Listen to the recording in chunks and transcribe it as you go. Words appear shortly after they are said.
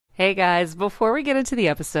Hey guys, before we get into the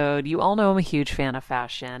episode, you all know I'm a huge fan of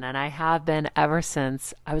fashion, and I have been ever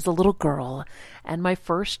since I was a little girl. And my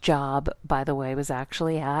first job, by the way, was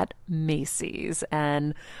actually at Macy's.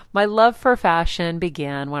 And my love for fashion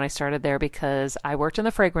began when I started there because I worked in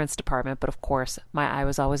the fragrance department, but of course, my eye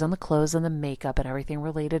was always on the clothes and the makeup and everything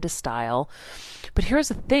related to style. But here's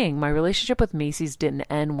the thing, my relationship with Macy's didn't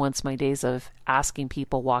end once my days of asking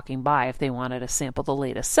people walking by if they wanted to sample the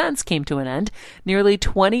latest scents came to an end. Nearly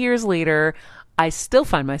 20 years later, I still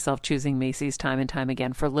find myself choosing Macy's time and time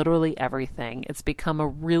again for literally everything. It's become a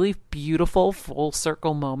really beautiful full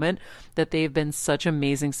circle moment that they've been such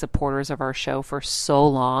amazing supporters of our show for so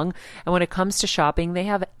long. And when it comes to shopping, they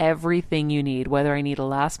have everything you need, whether I need a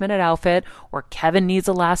last minute outfit or Kevin needs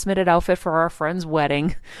a last minute outfit for our friend's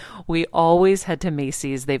wedding. We always head to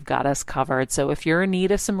Macy's. They've got us covered. So if you're in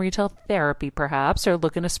need of some retail therapy, perhaps, or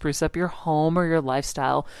looking to spruce up your home or your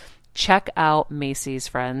lifestyle, check out Macy's,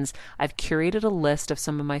 friends. I've curated a list of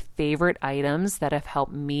some of my favorite items that have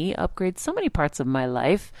helped me upgrade so many parts of my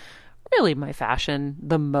life. Really my fashion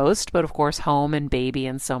the most, but of course home and baby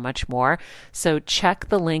and so much more. So check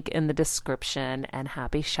the link in the description and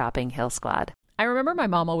happy shopping, Hill Squad. I remember my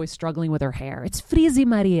mom always struggling with her hair. It's Frizi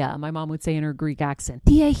Maria, my mom would say in her Greek accent.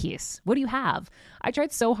 Diehis, what do you have? I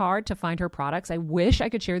tried so hard to find her products. I wish I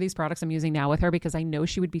could share these products I'm using now with her because I know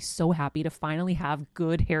she would be so happy to finally have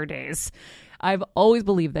good hair days. I've always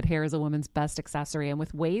believed that hair is a woman's best accessory, and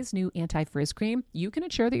with Ouai's new anti-frizz cream, you can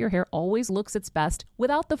ensure that your hair always looks its best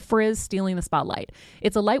without the frizz stealing the spotlight.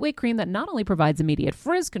 It's a lightweight cream that not only provides immediate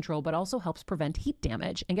frizz control, but also helps prevent heat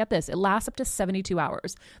damage. And get this, it lasts up to 72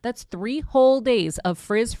 hours. That's 3 whole days of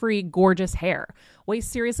frizz-free, gorgeous hair. Ouai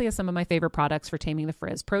seriously has some of my favorite products for taming the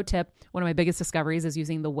frizz. Pro tip, one of my biggest discoveries is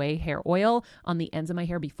using the Ouai hair oil on the ends of my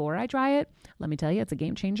hair before I dry it. Let me tell you, it's a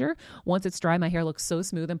game changer. Once it's dry, my hair looks so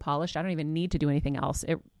smooth and polished, I don't even need to do anything else.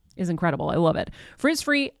 It is incredible. I love it.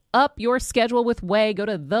 Frizz-free, up your schedule with Ouai. Go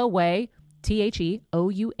to the Ouai, TheOuai.com,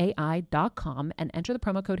 and enter the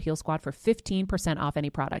promo code Heal Squad for 15% off any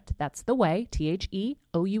product. That's the Ouai,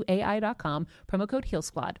 TheOuai.com, promo code Heal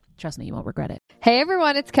Squad. Trust me, you won't regret it. Hey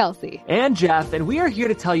everyone, it's Kelsey. And Jeff, and we are here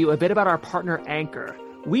to tell you a bit about our partner Anchor.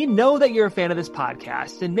 We know that you're a fan of this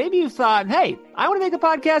podcast, and maybe you thought, hey, I want to make a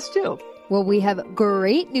podcast too. Well, we have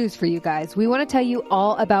great news for you guys. We want to tell you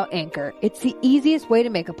all about Anchor. It's the easiest way to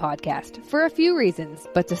make a podcast for a few reasons,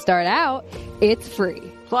 but to start out, it's free.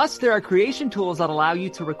 Plus, there are creation tools that allow you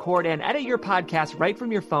to record and edit your podcast right from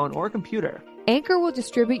your phone or computer. Anchor will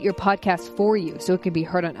distribute your podcast for you so it can be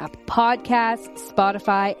heard on Apple Podcasts,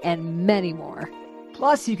 Spotify, and many more.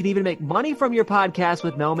 Plus, you can even make money from your podcast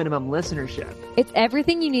with no minimum listenership. It's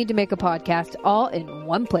everything you need to make a podcast all in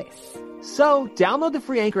one place. So, download the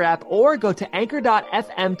free Anchor app or go to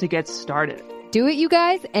anchor.fm to get started. Do it, you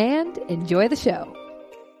guys, and enjoy the show.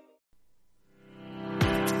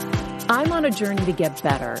 I'm on a journey to get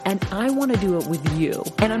better, and I want to do it with you.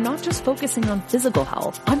 And I'm not just focusing on physical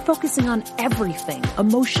health. I'm focusing on everything: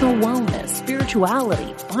 emotional wellness,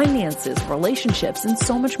 spirituality, finances, relationships, and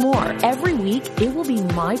so much more. Every week, it will be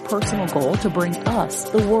my personal goal to bring us,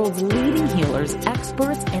 the world's leading healers,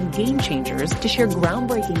 experts, and game changers, to share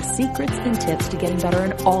groundbreaking secrets and tips to getting better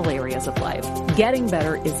in all areas of life. Getting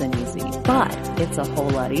better isn't easy, but it's a whole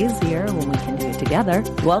lot easier when we can do it together.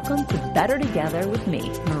 Welcome to Better Together with me,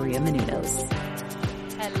 Maria Menounos.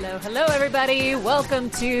 Hello, everybody. Welcome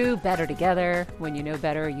to Better Together. When you know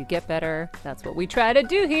better, you get better. That's what we try to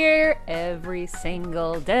do here every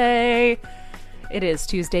single day. It is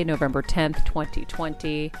Tuesday, November 10th,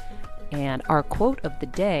 2020. And our quote of the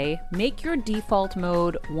day: make your default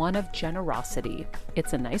mode one of generosity.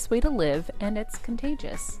 It's a nice way to live, and it's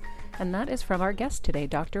contagious. And that is from our guest today,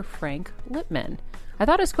 Dr. Frank Lipman. I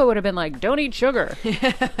thought his quote would have been like, don't eat sugar.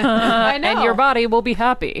 I know. And your body will be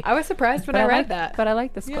happy. I was surprised when I read that. But I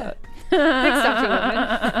like this quote. Thanks, Dr.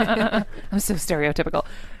 Lipman. I'm so stereotypical.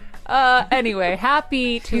 Anyway,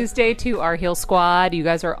 happy Tuesday to our Heal Squad. You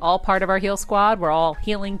guys are all part of our Heal Squad. We're all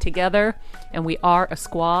healing together, and we are a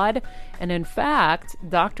squad. And in fact,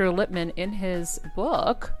 Dr. Lipman, in his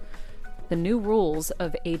book, The New Rules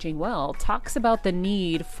of Aging Well, talks about the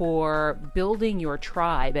need for building your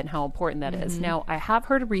tribe and how important that is. Now, I have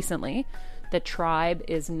heard recently that tribe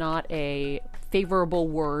is not a favorable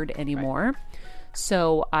word anymore. Right.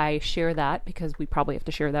 So I share that because we probably have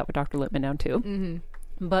to share that with Dr. Lipman now too. Mm-hmm.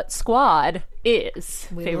 But squad is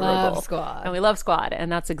favorable. We love squad. And we love squad. And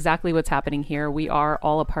that's exactly what's happening here. We are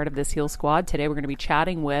all a part of this Heal Squad. Today we're going to be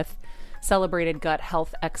chatting with celebrated gut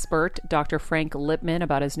health expert Dr. Frank Lipman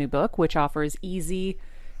about his new book, which offers easy,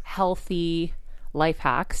 healthy life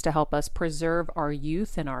hacks to help us preserve our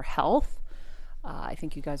youth and our health. I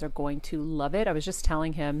think you guys are going to love it. I was just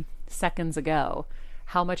telling him seconds ago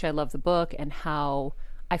how much I love the book and how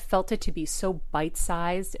I felt it to be so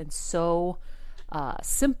bite-sized and so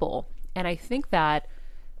simple. And I think that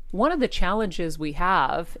one of the challenges we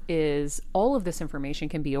have is all of this information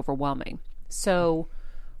can be overwhelming. So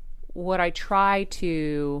what I try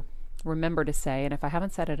to remember to say, and if I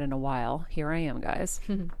haven't said it in a while, here I am, guys.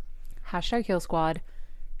 Hashtag Heal Squad,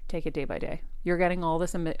 take it day by day. You're getting all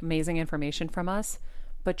this amazing information from us,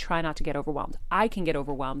 but try not to get overwhelmed. I can get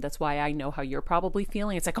overwhelmed. That's why I know how you're probably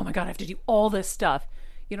feeling. It's like, oh my God, I have to do all this stuff.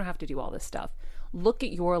 You don't have to do all this stuff. Look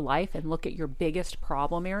at your life and look at your biggest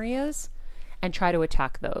problem areas and try to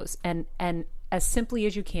attack those. And as simply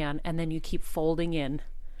as you can, and then you keep folding in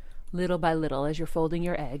little by little as you're folding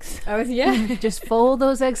your eggs. Oh, yeah. Just fold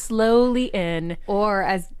those eggs slowly in. Or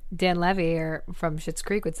as Dan Levy or from Schitt's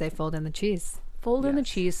Creek would say, fold in the cheese. Fold in the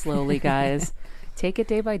cheese slowly, guys. Take it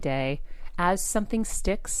day by day. As something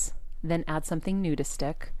sticks, then add something new to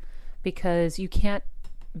stick, because you can't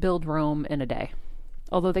build Rome in a day.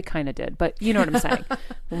 Although they kind of did, but you know what I'm saying.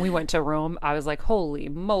 When we went to Rome, I was like, holy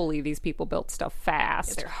moly, these people built stuff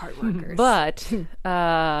fast. They're hard workers. But,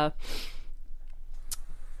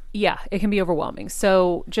 yeah, it can be overwhelming.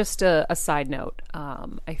 So just a side note,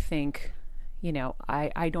 I think,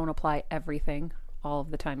 I don't apply everything all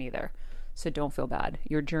of the time either. So don't feel bad.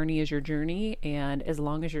 Your journey is your journey. And as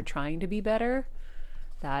long as you're trying to be better,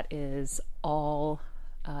 that is all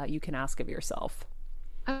you can ask of yourself.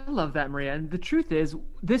 I love that, Maria. And the truth is,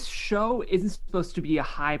 this show isn't supposed to be a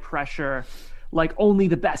high pressure, like only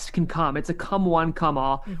the best can come. It's a come one, come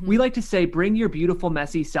all. Mm-hmm. We like to say, bring your beautiful,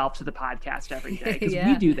 messy self to the podcast every day, because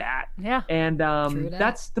we do that. Yeah. And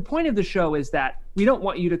that's the point of the show, is that we don't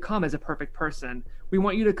want you to come as a perfect person. We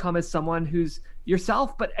want you to come as someone who's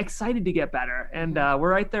yourself, but excited to get better. And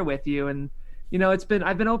we're right there with you. And, I've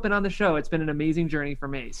been open on the show. It's been an amazing journey for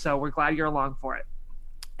me. So we're glad you're along for it.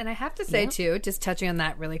 And I have to say, too, just touching on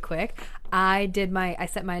that really quick, I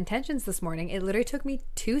set my intentions this morning. It literally took me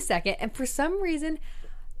 2 seconds. And for some reason,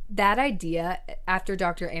 that idea, after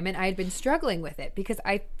Dr. Amen, I had been struggling with it, because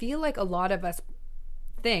I feel like a lot of us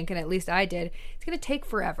think, and at least I did, it's going to take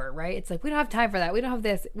forever, right? It's like, we don't have time for that. We don't have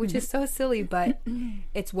this, which is so silly, but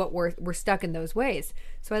it's what we're stuck in those ways.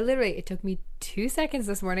 So it took me 2 seconds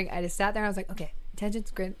this morning. I just sat there and I was like, okay,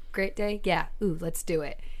 intentions, great day. Yeah. Ooh, let's do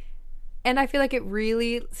it. And I feel like it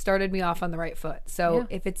really started me off on the right foot. So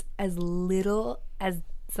if it's as little as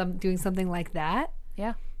doing something like that,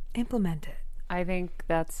 implement it. I think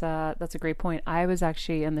that's a great point. I was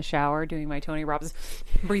actually in the shower doing my Tony Robbins,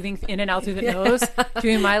 breathing in and out through the nose,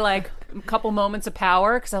 doing my couple moments of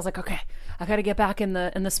power, because I was like, okay, I got to get back in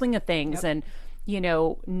the swing of things. And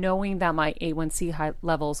knowing that my A1C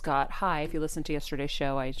levels got high. If you listened to yesterday's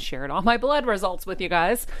show, I shared all my blood results with you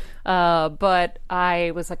guys. But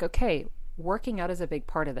I was like, okay, working out is a big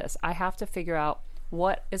part of this. I have to figure out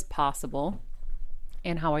what is possible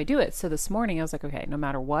and how I do it. So this morning I was like, okay, no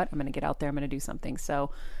matter what, I'm going to get out there. I'm going to do something. So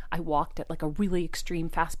I walked at a really extreme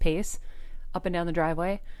fast pace up and down the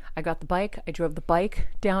driveway. I got the bike. I drove the bike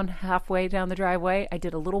down halfway down the driveway. I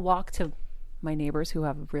did a little walk to my neighbors who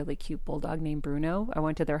have a really cute bulldog named Bruno. I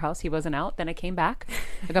went to their house. He wasn't out. Then I came back.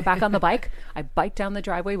 I got back on the bike. I biked down the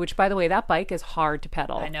driveway, which, by the way, that bike is hard to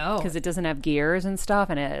pedal. I know. Because it doesn't have gears and stuff,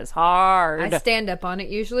 and it is hard. I stand up on it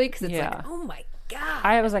usually because it's like, oh my God.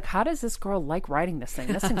 I was like, how does this girl like riding this thing?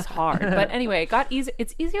 This thing's hard. But anyway, it got easy.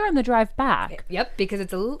 It's easier on the drive back. Yep, because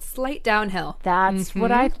it's a little slight downhill. That's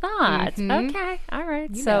what I thought. Okay, all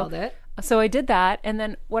right. You nailed it. So I did that, and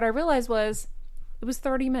then what I realized was it was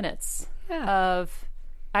 30 minutes of...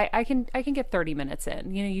 I can get 30 minutes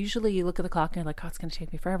in. Usually you look at the clock and you're like, oh, it's going to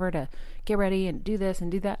take me forever to get ready and do this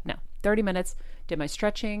and do that. No, 30 minutes, did my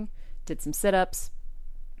stretching, did some sit-ups,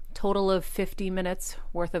 total of 50 minutes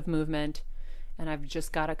worth of movement. And I've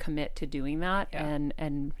just got to commit to doing that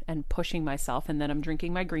and pushing myself. And then I'm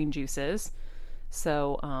drinking my green juices.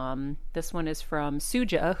 So this one is from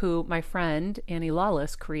Suja, who my friend Annie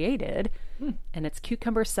Lawless created. And it's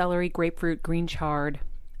cucumber, celery, grapefruit, green chard,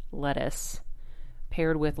 lettuce,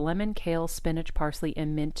 paired with lemon, kale, spinach, parsley,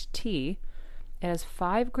 and mint tea. It has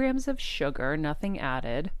 5 grams of sugar, nothing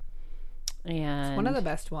added. And it's one of the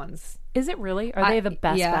best ones. Is it really? Are they the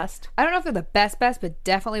best? I don't know if they're the best, but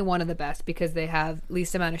definitely one of the best because they have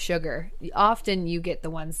least amount of sugar. Often you get the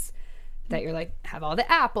ones that you're like, have all the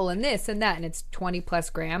apple and this and that, and it's 20 plus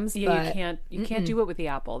grams. Yeah, but you can't do it with the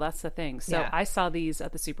apple. That's the thing. So I saw these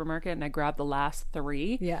at the supermarket and I grabbed the last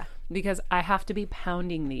 3. Yeah. Because I have to be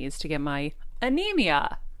pounding these to get my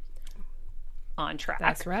anemia on track.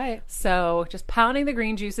 That's right. So just pounding the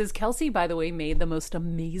green juices. Kelsey, by the way, made the most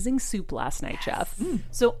amazing soup last night, Jeff.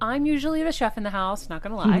 So I'm usually the chef in the house, not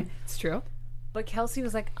going to lie. It's true. But Kelsey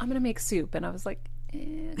was like, I'm going to make soup. And I was like,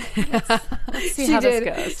 let's see how this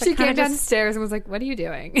goes. So She kinda came downstairs and was like, what are you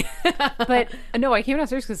doing? But no, I came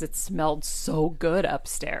downstairs because it smelled so good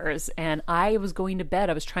upstairs. And I was going to bed.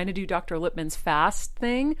 I was trying to do Dr. Lippman's fast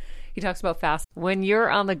thing. He talks about fast. When you're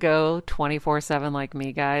on the go 24/7 like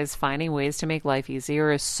me, guys, finding ways to make life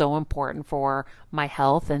easier is so important for my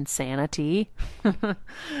health and sanity.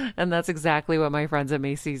 And that's exactly what my friends at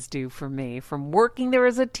Macy's do for me. From working there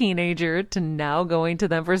as a teenager to now going to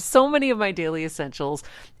them for so many of my daily essentials,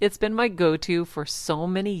 it's been my go-to for so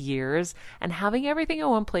many years. And having everything in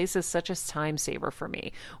one place is such a time saver for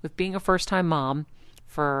me. With being a first-time mom,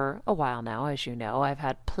 for a while now, as you know, I've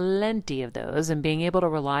had plenty of those, and being able to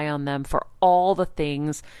rely on them for all the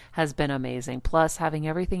things has been amazing. Plus, having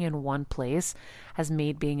everything in one place has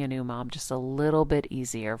made being a new mom just a little bit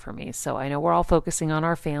easier for me. So I know we're all focusing on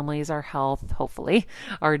our families, our health, hopefully,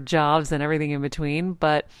 our jobs and everything in between,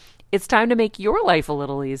 but it's time to make your life a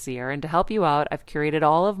little easier. And to help you out, I've curated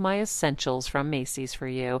all of my essentials from Macy's for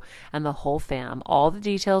you and the whole fam. All the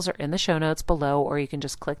details are in the show notes below, or you can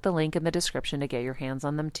just click the link in the description to get your hands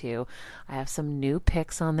on them too. I have some new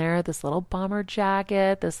picks on there. This little bomber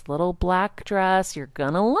jacket, this little black dress. You're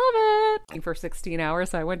gonna love it. For 16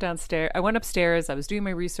 hours, so I went upstairs. I was doing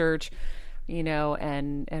my research,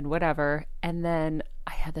 and whatever. And then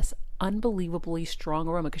I had this unbelievably strong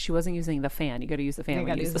aroma because she wasn't using the fan. You got to use the fan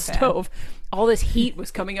when you use the stove. All this heat was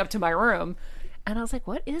coming up to my room, and I was like,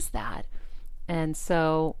 what is that? And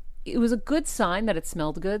so it was a good sign that it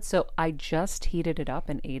smelled good. So I just heated it up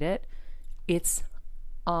and ate it. It's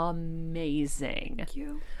amazing. Thank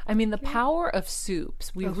you. I mean, the power of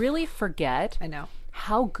soups. We really forget I know.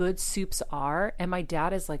 how good soups are. And my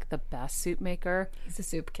dad is like the best soup maker. He's a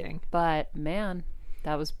soup king. But man,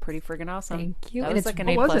 that was pretty friggin' awesome. Thank you. That And was it's- like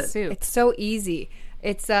an what was A+ it? soup. It's so easy.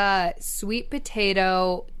 It's sweet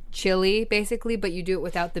potato chili, basically, but you do it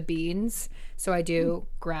without the beans. So I do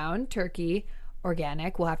ground turkey,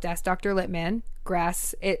 organic. We'll have to ask Dr. Littman.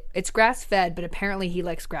 It's grass fed, but apparently he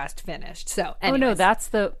likes grass finished. So Oh no, anyways.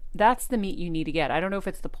 that's the meat you need to get. I don't know if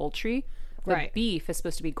it's the poultry. The Right. beef is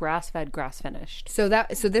supposed to be grass fed, grass finished. so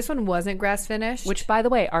this one wasn't grass finished. Which, by the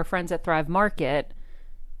way, our friends at Thrive Market,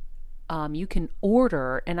 you can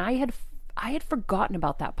order, and I had forgotten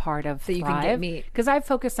about that part of That you can get meat. because I've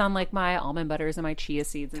focused on like my almond butters and my chia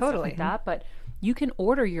seeds and Totally. stuff like that. But you can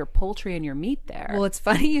order your poultry and your meat there. Well, it's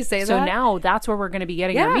funny you say So that. now that's where we're going to be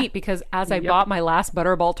getting our Yeah. meat, because as I bought my last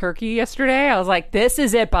Butterball turkey yesterday, I was like, this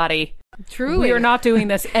is it, buddy. Truly. We are not doing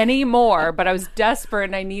this anymore. But I was desperate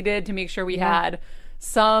and I needed to make sure we had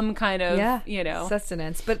some kind of,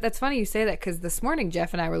 sustenance. But that's funny you say that, because this morning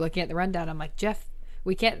Jeff and I were looking at the rundown. I'm like, Jeff,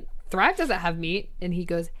 Thrive doesn't have meat. And he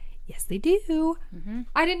goes, yes, they do.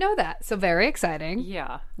 I didn't know that. So very exciting.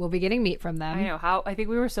 Yeah. We'll be getting meat from them. I know how I think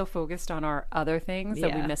we were so focused on our other things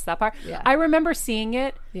that we Yeah. missed that part. Yeah. I remember seeing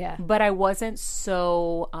it, Yeah. but I wasn't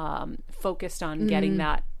so focused on getting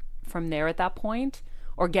that from there at that point,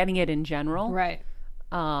 or getting it in general. Right.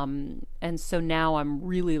 And so now I'm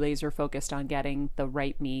really laser focused on getting the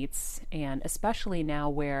right meats, and especially now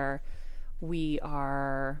where we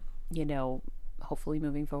are, hopefully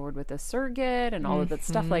moving forward with a surrogate and all of that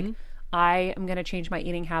stuff. Like, I am going to change my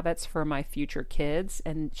eating habits for my future kids,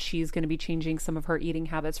 and she's going to be changing some of her eating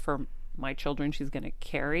habits for my children. She's going to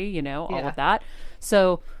carry, all Yeah. of that.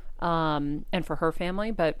 So, and for her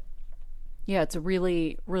family, but yeah, it's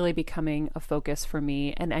really, really becoming a focus for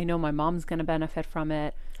me. And I know my mom's going to benefit from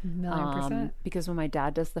it. 1,000,000%. Because when my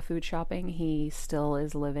dad does the food shopping, he still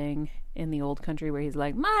is living in the old country where he's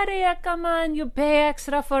like, Maria, come on, you pay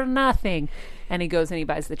extra for nothing. And he goes and he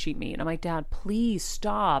buys the cheap meat. And I'm like, Dad, please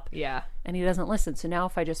stop. Yeah. And he doesn't listen. So now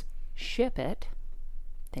if I just ship it,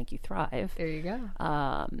 thank you, Thrive, There you go.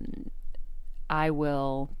 I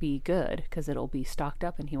will be good because it'll be stocked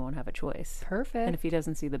up and he won't have a choice. Perfect. And if he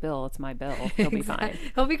doesn't see the bill, it's my bill. He'll be fine.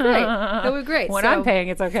 He'll be great. He'll be great. When So- I'm paying,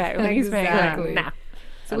 it's okay. When he's paying, Exactly. nah.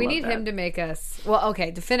 So we need him to make us. Well,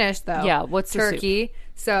 okay. To finish though. Yeah, what's the soup? turkey?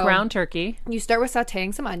 So Ground turkey. you start with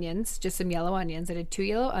sautéing some onions, just some yellow onions. I did 2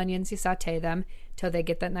 yellow onions. You saute them till they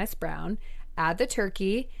get that nice brown. Add the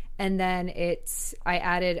turkey, and then I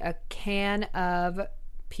added a can of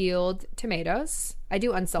peeled tomatoes. I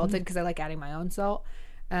do unsalted because I like adding my own salt.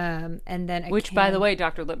 And then Which, by the way,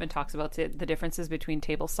 Dr. Lippman talks about the differences between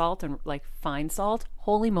table salt and like fine salt.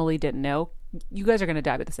 Holy moly, didn't know. You guys are going to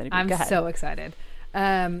die with this interview. I'm Go ahead. so excited.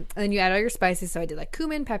 And then you add all your spices. So I did like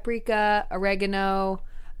cumin, paprika, oregano.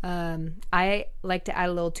 I like to add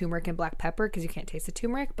a little turmeric and black pepper because you can't taste the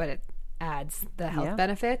turmeric, but it adds the health Yeah.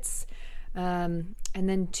 benefits. And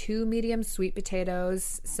then 2 medium sweet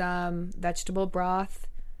potatoes, some vegetable broth.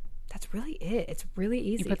 That's really it. It's really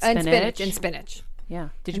easy. put And spinach? And spinach. Yeah.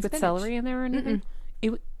 Did you put spinach. celery in there or anything?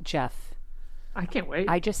 Jeff, I can't wait.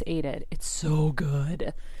 I just ate it. It's so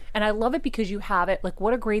good. And I love it because you have it. Like,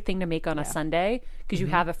 what a great thing to make on a Sunday because you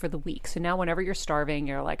have it for the week. So now whenever you're starving,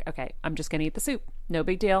 you're like, okay, I'm just going to eat the soup. No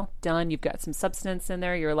big deal. Done. You've got some substance in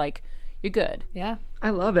there. You're like, you're good. Yeah. I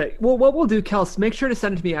love it. Well, what we'll do, Kels, make sure to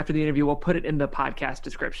send it to me after the interview. We'll put it in the podcast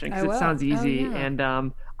description because I it will. sounds easy. yeah.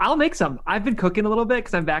 And I'll make some. I've been cooking a little bit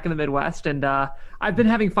because I'm back in the Midwest, and I've been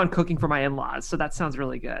having fun cooking for my in-laws. So that sounds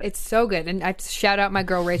really good. It's so good. And I shout out my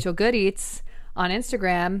girl Rachel Good Eats on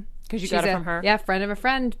Instagram. 'Cause you got it from her? Yeah, friend of a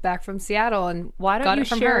friend back from Seattle. And Why don't got you it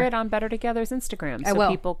from share her. it on Better Together's Instagram so will.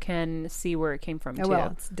 people can see where it came from I too? will.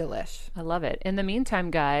 It's delish. I love it. In the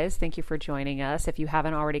meantime, guys, thank you for joining us. If you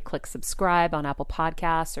haven't already, click subscribe on Apple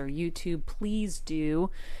Podcasts or YouTube. Please do.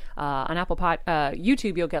 On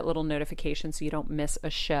YouTube, you'll get little notifications so you don't miss a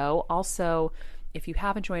show. Also, if you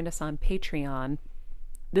haven't joined us on Patreon,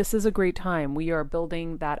 this is a great time. We are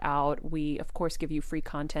building that out. We, of course, give you free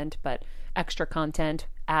content, but extra content,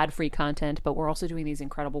 ad-free content, but we're also doing these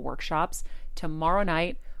incredible workshops. Tomorrow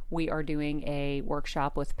night, we are doing a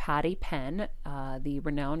workshop with Patty Penn, the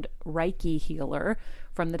renowned Reiki healer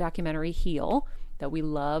from the documentary Heal that we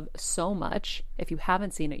love so much. If you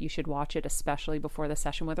haven't seen it, you should watch it, especially before the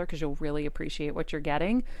session with her, because you'll really appreciate what you're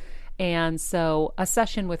getting. And so a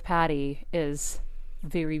session with Patty is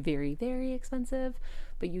very, very, very expensive,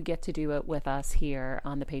 but you get to do it with us here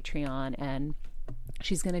on the Patreon, and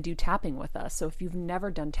she's going to do tapping with us. So if you've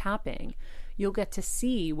never done tapping, you'll get to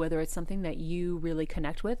see whether it's something that you really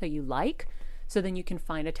connect with or you like. So then you can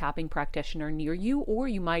find a tapping practitioner near you, or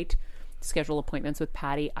you might schedule appointments with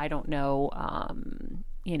Patty. I don't know,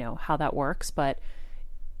 how that works, but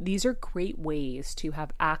these are great ways to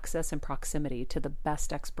have access and proximity to the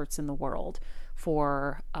best experts in the world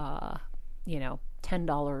for,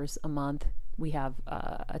 $10 a month. We have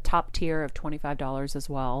a top tier of $25 as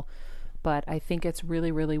well. But I think it's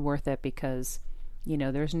really, really worth it because,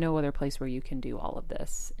 there's no other place where you can do all of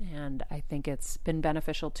this. And I think it's been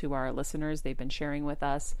beneficial to our listeners. They've been sharing with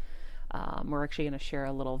us. We're actually going to share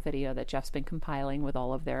a little video that Jeff's been compiling with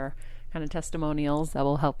all of their kind of testimonials that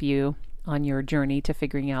will help you on your journey to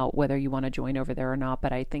figuring out whether you want to join over there or not.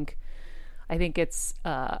 But I think it's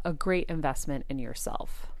a great investment in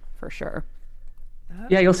yourself for sure.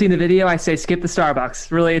 Yeah, you'll see in the video, I say skip the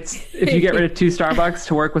Starbucks. Really, it's if you get rid of 2 Starbucks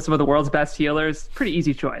to work with some of the world's best healers, pretty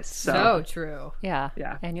easy choice. So true. Yeah.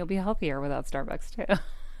 Yeah. And you'll be healthier without Starbucks too.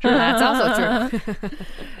 That's also true.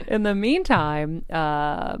 In the meantime,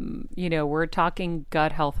 we're talking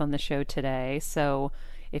gut health on the show today. So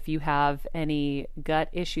if you have any gut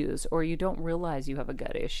issues or you don't realize you have a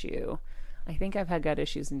gut issue, I think I've had gut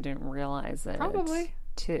issues and didn't realize it. Probably.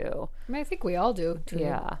 Too. I mean, I think we all do to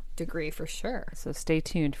Yeah. a degree for sure. So stay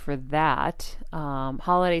tuned for that.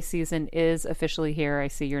 Holiday season is officially here. I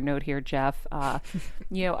see your note here, Jeff. I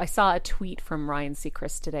saw a tweet from Ryan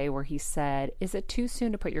Seacrest today where he said, "Is it too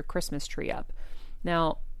soon to put your Christmas tree up?"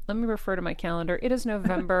 Now, let me refer to my calendar. It is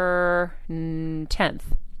November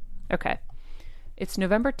 10th. Okay. It's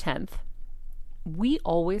November 10th. We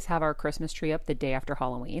always have our Christmas tree up the day after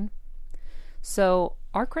Halloween. So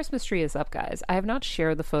our Christmas tree is up, guys. I have not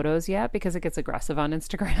shared the photos yet because it gets aggressive on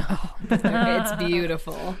Instagram. It's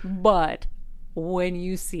beautiful. But when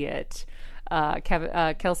you see it,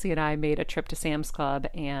 Kelsey and I made a trip to Sam's Club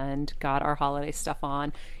and got our holiday stuff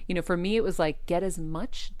on. For me, it was like get as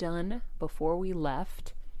much done before we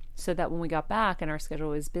left so that when we got back and our schedule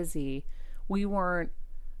was busy, we weren't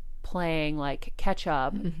playing like catch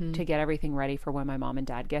up to get everything ready for when my mom and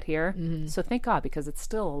dad get here. So thank God, because it's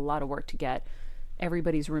still a lot of work to get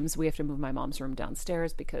everybody's rooms. We have to move my mom's room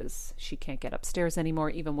downstairs because she can't get upstairs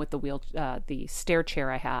anymore. Even with the stair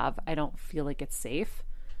chair I have, I don't feel like it's safe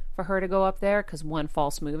for her to go up there because one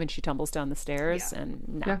false move and she tumbles down the stairs.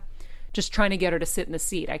 And just trying to get her to sit in the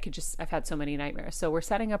seat, I've had so many nightmares. So we're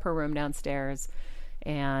setting up her room downstairs,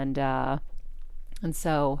 and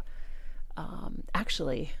so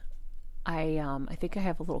actually, I think I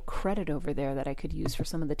have a little credit over there that I could use for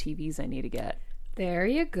some of the TVs I need to get. There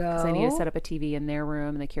you go. Because I need to set up a TV in their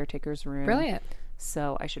room, in the caretaker's room. Brilliant.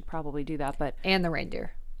 So I should probably do that. But And the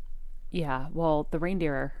reindeer. yeah, well, the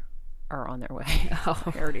reindeer are on their way.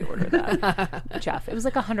 I already ordered that. Jeff, it was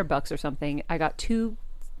like $100 or something. I got 2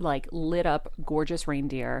 like lit up gorgeous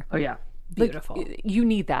reindeer. Oh yeah, Beautiful. Like, you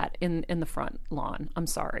need that in the front lawn. I'm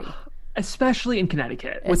sorry. especially in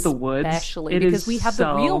Connecticut with the woods. Especially it because is we have the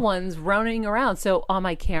so- real ones running around. So on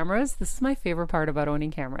my cameras, this is my favorite part about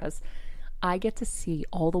owning cameras. I get to see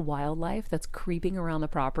all the wildlife that's creeping around the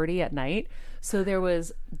property at night. So there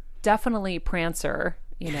was definitely Prancer,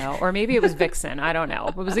 or maybe it was Vixen. I don't know.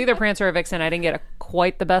 It was either Prancer or Vixen. I didn't get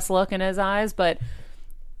quite the best look in his eyes, but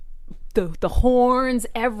the horns,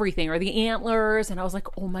 everything, or the antlers. And I was like,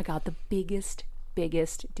 oh my God, the biggest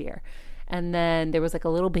deer. And then there was like a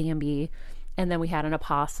little Bambi. And then we had an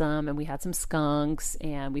opossum, and we had some skunks,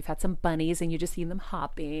 and we've had some bunnies, and you just see them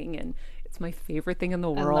hopping. And it's my favorite thing in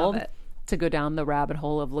the world to go down the rabbit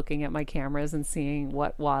hole of looking at my cameras and seeing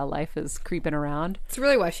what wildlife is creeping around. It's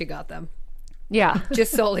really why she got them. Yeah.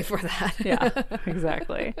 Just solely for that. Yeah,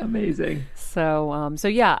 exactly. Amazing. So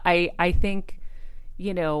yeah, I think,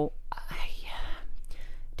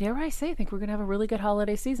 dare I say, I think we're going to have a really good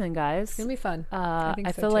holiday season, guys. It's going to be fun.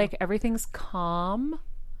 I feel like everything's calm.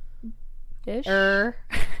 Ish.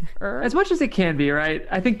 As much as it can be, right?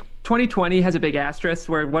 I think 2020 has a big asterisk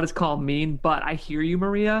where what does calm mean, but I hear you,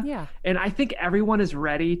 Maria. Yeah. And I think everyone is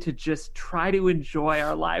ready to just try to enjoy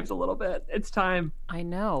our lives a little bit. It's time. I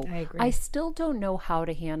know. I agree. I still don't know how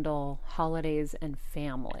to handle holidays and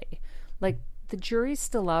family. Like, the jury's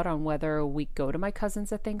still out on whether we go to my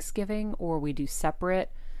cousins at Thanksgiving or we do separate,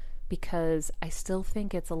 because I still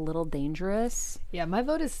think it's a little dangerous. Yeah, my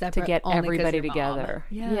vote is separate to get only 'cause everybody your mom. together.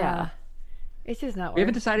 Yeah. It's just not. We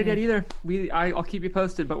haven't decided yet either. I'll keep you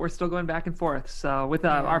posted, but we're still going back and forth. So with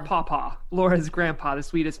our pawpaw, Laura's grandpa, the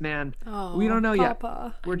sweetest man, we don't know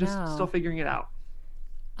Papa. yet. We're just still figuring it out.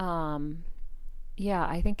 Yeah,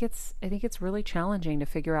 I think it's really challenging to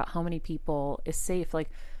figure out how many people is safe.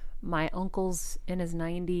 Like, my uncle's in his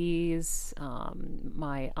 90s,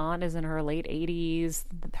 my aunt is in her late 80s,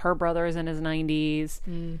 her brother is in his 90s.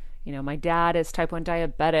 My dad is type 1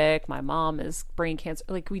 diabetic, my mom is brain cancer.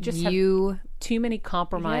 Like, we just have too many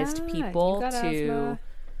compromised people to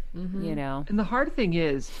And the hard thing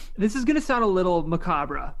is, this is going to sound a little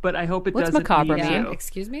macabre, but I hope it What's doesn't macabre mean mean?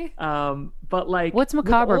 Excuse me? But like, what's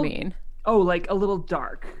macabre mean? Oh, like a little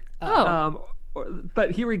dark.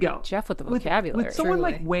 But here we go. Jeff with the vocabulary. With someone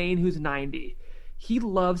like Wayne, who's 90, he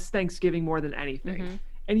loves Thanksgiving more than anything.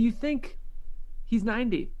 And you think, he's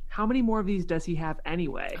 90. How many more of these does he have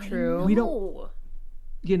anyway? True. We don't,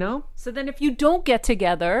 So then if you don't get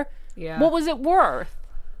together, what was it worth?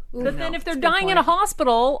 But then if they're dying in a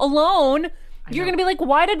hospital alone, you're going to be like,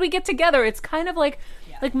 why did we get together? It's kind of like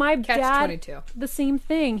my dad, 22. the same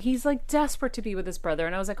thing. He's like desperate to be with his brother.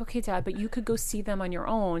 And I was like, okay, Dad, but you could go see them on your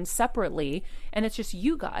own separately. And it's just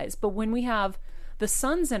you guys. But when we have the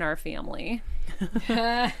sons in our family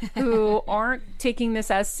who aren't taking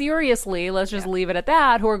this as seriously, let's just leave it at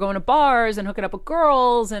that, who are going to bars and hooking up with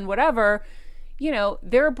girls and whatever,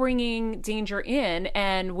 they're bringing danger in.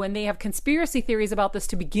 And when they have conspiracy theories about this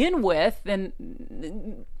to begin with, then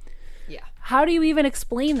how do you even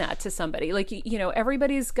explain that to somebody? Like,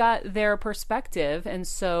 everybody's got their perspective. And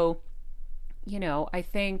so, I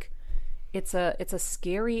think it's a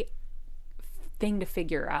scary thing to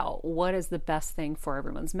figure out. What is the best thing for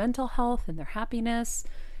everyone's mental health and their happiness,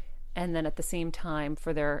 and then at the same time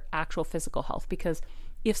for their actual physical health? Because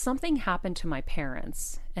if something happened to my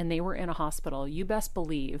parents and they were in a hospital, you best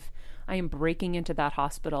believe I am breaking into that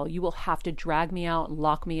hospital. You will have to drag me out and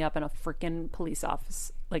lock me up in a freaking police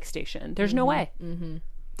office station. There's no way.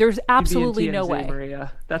 There's absolutely no way.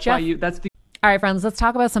 Maria. That's Jeff, why that's the. All right, friends, let's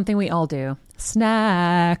talk about something we all do.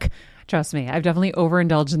 Snack. Trust me, I've definitely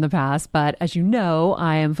overindulged in the past, but as you know,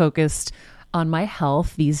 I am focused on my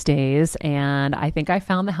health these days, and I think I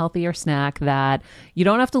found the healthier snack that you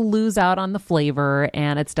don't have to lose out on the flavor,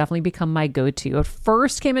 and it's definitely become my go-to. It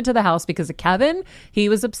first came into the house because of Kevin. He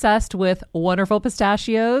was obsessed with Wonderful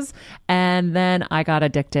Pistachios, and then I got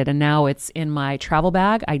addicted, and now it's in my travel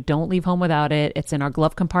bag. I don't leave home without it. It's in our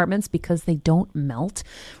glove compartments because they don't melt.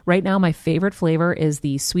 Right now, my favorite flavor is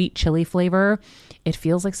the sweet chili flavor. It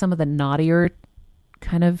feels like some of the naughtier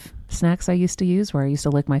kind of snacks I used to use, where I used to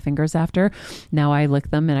lick my fingers after. Now I lick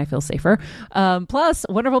them and I feel safer. Plus,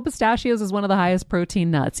 Wonderful Pistachios is one of the highest protein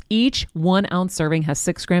nuts. Each 1 ounce serving has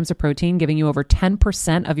 6 grams of protein, giving you over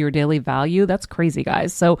 10% of your daily value. That's crazy,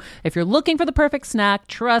 guys. So if you're looking for the perfect snack,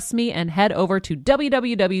 trust me and head over to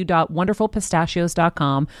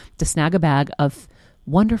www.wonderfulpistachios.com to snag a bag of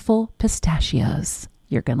Wonderful Pistachios.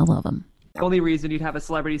 You're going to love them. The only reason you'd have a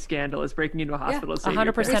celebrity scandal is breaking into a hospital.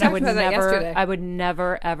 100%. I would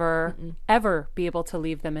never, ever be able to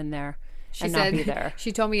leave them in there and not be there.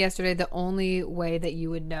 She told me yesterday the only way that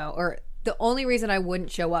you would know, or the only reason I wouldn't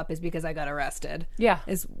show up is because I got arrested. Yeah.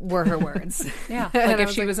 Were her words. Yeah. Like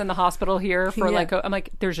if she was in the hospital here for I'm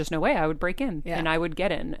like, there's just no way I would break in and I would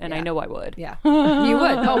get in, and I know I would. Yeah. You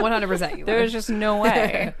would. Oh, 100% you would. There's just no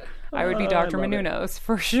way. I would be Dr. Menounos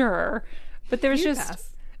for sure. But there's just...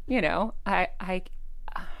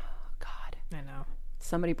 oh, God, I know.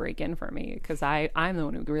 somebody break in for me because I'm the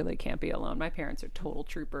one who really can't be alone. My parents are total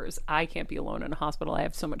troopers. I can't be alone in a hospital. I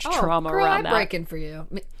have so much trauma girl, around I'd that. break in for you.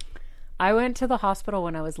 I went to the hospital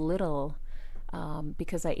when I was little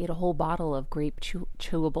because I ate a whole bottle of grape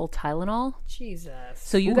chewable Tylenol. Jesus.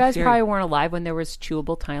 So you guys probably weren't alive when there was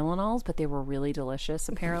chewable Tylenols, but they were really delicious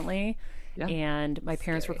apparently. Yeah. And my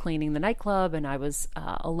parents were cleaning the nightclub, and I was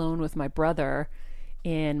alone with my brother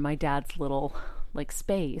in my dad's little like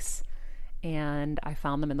space, and I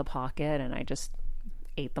found them in the pocket, and I just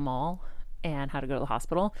ate them all and had to go to the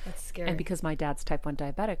hospital. That's scary. And because my dad's type 1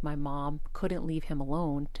 diabetic, my mom couldn't leave him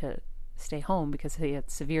alone to stay home because he had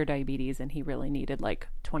severe diabetes and he really needed like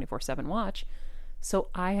 24/7 watch. So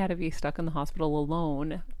I had to be stuck in the hospital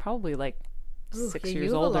alone, probably like 6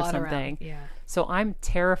 years old or something. Yeah. So I'm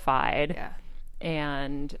terrified. Yeah.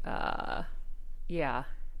 And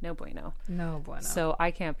no bueno. No bueno. So I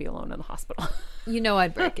can't be alone in the hospital.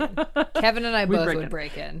 I'd break in. Kevin and I both break would in.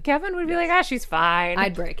 break in. Kevin would be like, she's fine.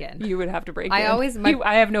 I'd break in. You would have to break in.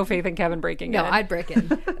 I have no faith in Kevin breaking No, in. I'd break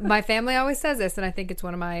in. My family always says this, and I think it's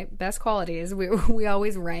one of my best qualities. We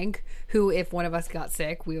always rank who, if one of us got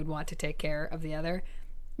sick, we would want to take care of the other.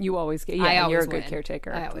 You always get. I Yeah, always you're a good win.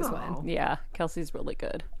 caretaker. I always win. Yeah, Kelsey's really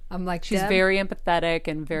good. I'm like, She's Deb, very empathetic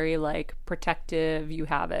and very like protective. You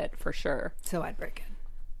have it for sure. so I'd break in.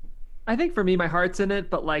 I think for me, my heart's in it,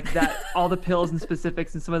 but like that, all the pills and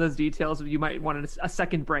specifics and some of those details, you might want a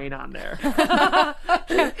second brain on there.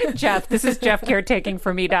 Jeff, this is Jeff caretaking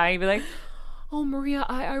for me dying. Be like, oh, Maria,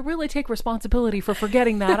 I really take responsibility for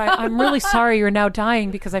forgetting that. I'm really sorry you're now dying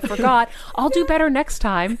because I forgot. I'll do better next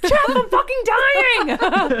time. Jeff, I'm fucking dying.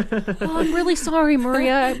 Oh, I'm really sorry,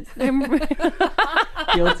 Maria.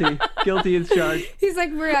 Guilty as charged. He's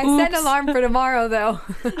like, Maria, I set an alarm for tomorrow, though.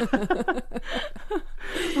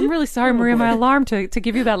 I'm really sorry, Maria. My alarm to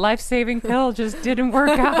give you that life-saving pill just didn't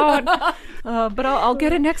work out. But I'll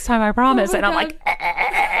get it next time, I promise. And I'm like,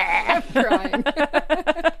 I'm crying.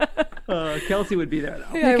 Kelsey would be there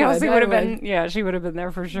though. Yeah, Kelsey I would have would. been, yeah, she would have been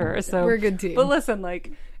there for sure. So We're a good team. But listen,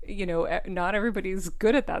 like, not everybody's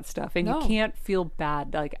good at that stuff, and No. you can't feel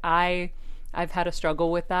bad. Like I've had a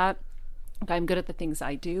struggle with that. I'm good at the things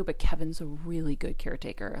I do, but Kevin's a really good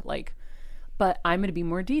caretaker. Like, but I'm going to be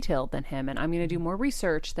more detailed than him, and I'm going to do more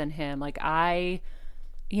research than him. Like we're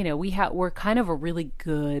kind of a really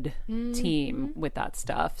good team with that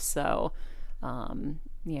stuff. So,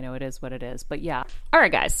 it is what it is. But yeah. All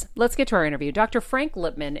right, guys, let's get to our interview. Dr. Frank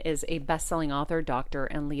Lipman is a best-selling author, doctor,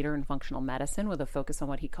 and leader in functional medicine with a focus on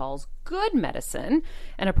what he calls good medicine,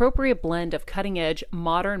 an appropriate blend of cutting-edge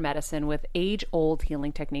modern medicine with age-old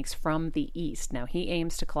healing techniques from the East. Now, he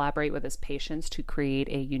aims to collaborate with his patients to create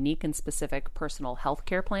a unique and specific personal health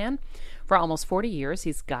care plan. For almost 40 years,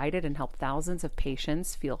 he's guided and helped thousands of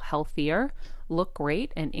patients feel healthier, look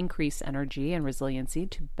great, and increase energy and resiliency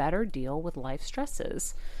to better deal with life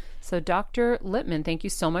stresses. So, Dr. Lipman, thank you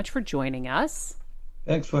so much for joining us.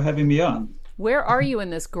 Thanks for having me on. Where are you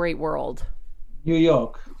in this great world? New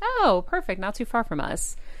York. Oh, perfect. Not too far from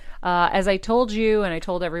us. As I told you, and I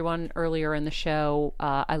told everyone earlier in the show,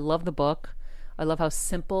 I love the book. I love how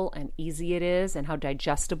simple and easy it is and how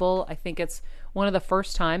digestible. I think it's one of the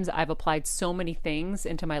first times I've applied so many things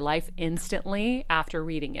into my life instantly after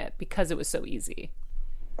reading it because it was so easy.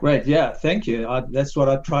 Great. Yeah, thank you. That's what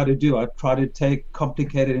I try to do. I try to take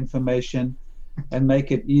complicated information and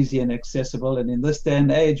make it easy and accessible. And in this day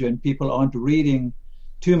and age, when people aren't reading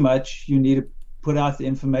too much, you need to put out the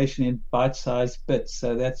information in bite-sized bits.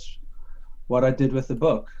 So that's what I did with the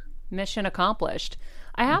book. Mission accomplished.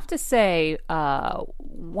 I have to say,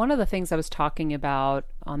 one of the things I was talking about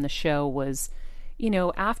on the show was,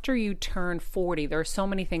 after you turn 40, there are so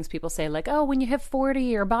many things people say, like, oh, when you hit 40,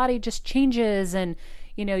 your body just changes and,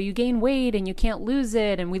 you gain weight and you can't lose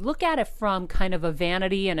it. And we look at it from kind of a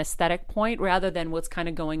vanity and aesthetic point rather than what's kind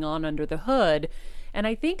of going on under the hood. And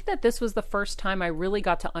I think that this was the first time I really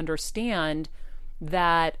got to understand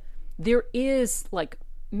that there is like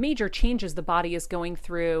major changes the body is going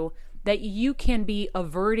through that you can be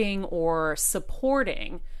averting or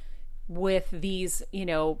supporting with these,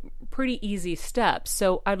 pretty easy steps.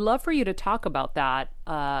 So I'd love for you to talk about that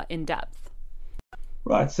in depth.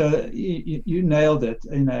 Right. So you nailed it.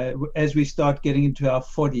 As we start getting into our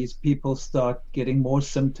 40s, people start getting more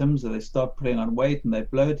symptoms. They start putting on weight and they're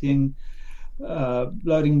bloating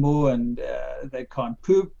more, and they can't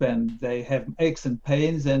poop, and they have aches and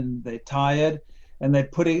pains, and they're tired. And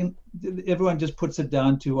everyone just puts it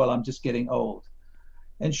down to, well, I'm just getting old.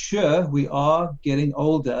 And sure, we are getting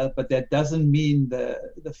older, but that doesn't mean the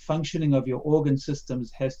functioning of your organ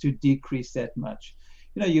systems has to decrease that much.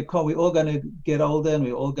 we're all going to get older and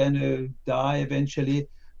we're all going to die eventually,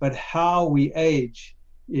 but how we age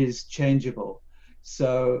is changeable.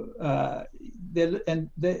 So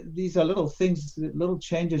these are little things, little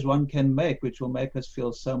changes one can make, which will make us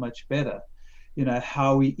feel so much better.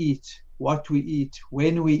 How we eat, what we eat,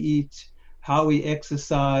 when we eat, how we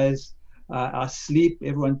exercise, our sleep.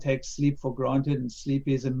 Everyone takes sleep for granted, and sleep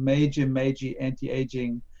is a major, major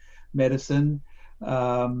anti-aging medicine.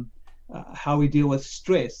 How we deal with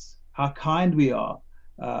stress, how kind we are,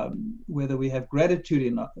 whether we have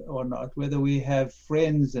gratitude or not, whether we have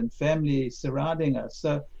friends and family surrounding us.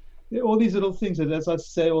 So all these little things that, as I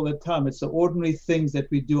say all the time, it's the ordinary things that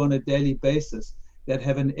we do on a daily basis that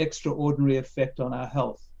have an extraordinary effect on our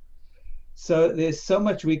health. So there's so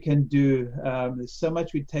much we can do. There's so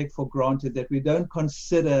much we take for granted that we don't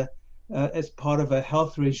consider as part of a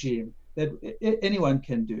health regime that anyone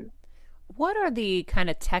can do. What are the kind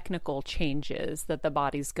of technical changes that the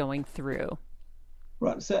body's going through?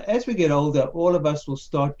 Right. So as we get older, all of us will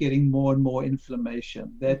start getting more and more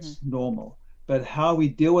inflammation. That's normal. But how we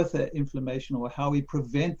deal with the inflammation or how we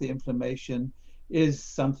prevent the inflammation is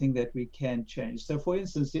something that we can change. So for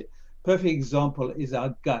instance, a perfect example is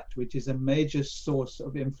our gut, which is a major source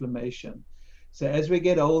of inflammation. So as we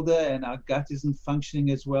get older and our gut isn't functioning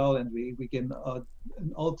as well, and we get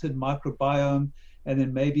an altered microbiome, and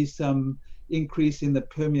then maybe some increase in the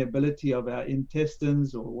permeability of our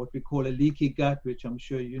intestines, or what we call a leaky gut, which I'm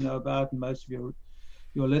sure you know about and most of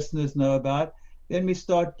your listeners know about, then we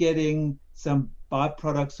start getting some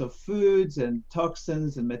byproducts of foods and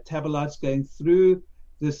toxins and metabolites going through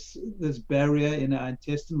this barrier in our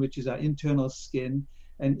intestine, which is our internal skin,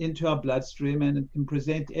 and into our bloodstream, and it can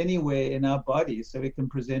present anywhere in our body. So it can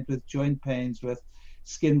present with joint pains, with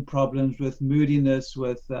skin problems, with moodiness,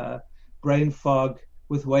 with brain fog,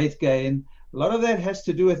 with weight gain. A lot of that has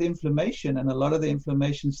to do with inflammation, and a lot of the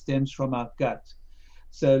inflammation stems from our gut.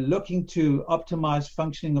 So looking to optimize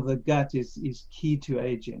functioning of the gut is key to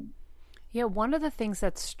aging. Yeah, one of the things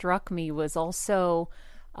that struck me was also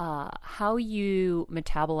how you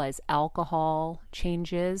metabolize alcohol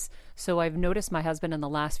changes. So I've noticed my husband in the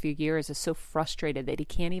last few years is so frustrated that he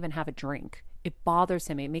can't even have a drink. It bothers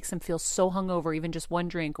him. It makes him feel so hungover, even just one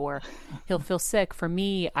drink, or he'll feel sick. For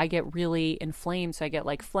me, I get really inflamed, so I get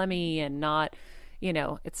like phlegmy and not,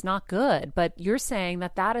 it's not good. But you're saying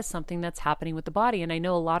that is something that's happening with the body. And I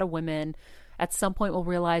know a lot of women at some point will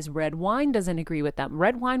realize red wine doesn't agree with them.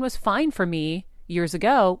 Red wine was fine for me years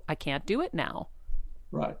ago. I can't do it now.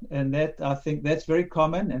 Right. And I think that's very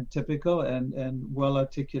common and typical and well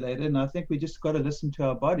articulated. And I think we just got to listen to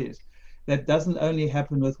our bodies. That doesn't only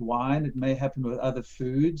happen with wine. It may happen with other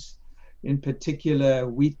foods. In particular,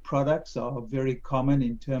 wheat products are very common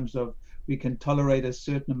in terms of we can tolerate a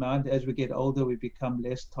certain amount. As we get older, we become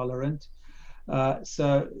less tolerant.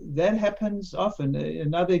 So that happens often.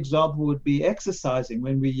 Another example would be exercising.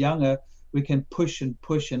 When we're younger, we can push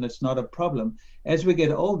and it's not a problem. As we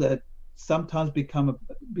get older, sometimes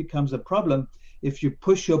becomes a problem if you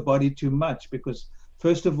push your body too much, because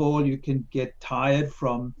first of all, you can get tired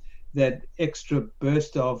from that extra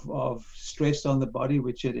burst of stress on the body,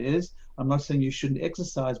 which it is. I'm not saying you shouldn't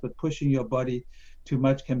exercise, but pushing your body too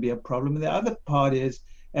much can be a problem. And the other part is,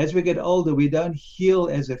 as we get older, we don't heal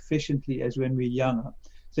as efficiently as when we're younger.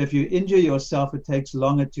 So if you injure yourself, it takes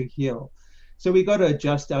longer to heal. So we got to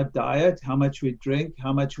adjust our diet, how much we drink,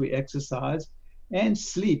 how much we exercise, and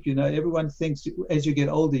sleep. Everyone thinks as you get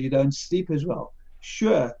older, you don't sleep as well.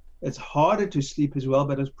 Sure, it's harder to sleep as well,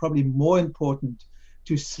 but it's probably more important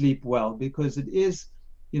to sleep well, because it is,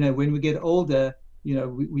 when we get older,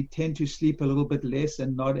 we tend to sleep a little bit less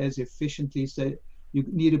and not as efficiently. So you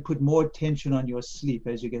need to put more attention on your sleep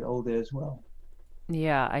as you get older as well.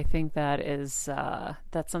 Yeah, I think that's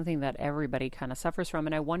something that everybody kind of suffers from.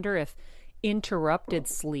 And I wonder if interrupted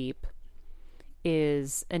sleep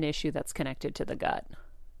is an issue that's connected to the gut.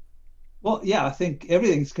 Well, yeah, I think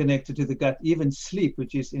everything's connected to the gut, even sleep,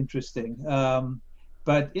 which is interesting.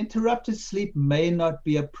 But interrupted sleep may not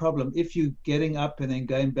be a problem if you're getting up and then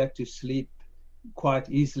going back to sleep quite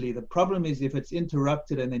easily. The problem is if it's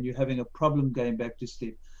interrupted and then you're having a problem going back to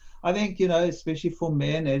sleep. I think, especially for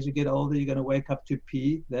men, as you get older, you're going to wake up to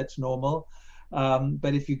pee. That's normal.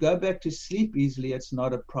 But if you go back to sleep easily, it's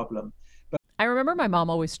not a problem. I remember my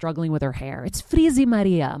mom always struggling with her hair. It's Frizi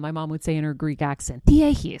Maria, my mom would say in her Greek accent.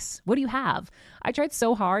 Tiechis, what do you have? I tried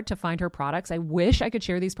so hard to find her products. I wish I could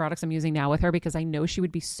share these products I'm using now with her, because I know she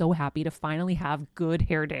would be so happy to finally have good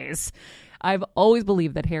hair days. I've always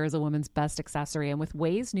believed that hair is a woman's best accessory, and with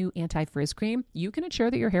Ouai's new anti-frizz cream, you can ensure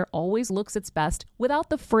that your hair always looks its best without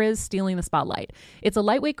the frizz stealing the spotlight. It's a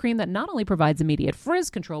lightweight cream that not only provides immediate frizz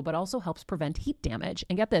control, but also helps prevent heat damage.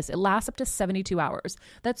 And get this, it lasts up to 72 hours.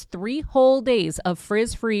 That's 3 whole days of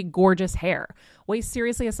frizz-free, gorgeous hair. Ouai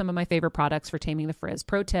seriously is some of my favorite products for taming the frizz.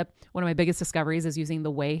 Pro tip, one of my biggest discoveries is using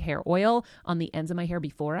the Ouai hair oil on the ends of my hair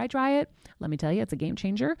before I dry it. Let me tell you, it's a game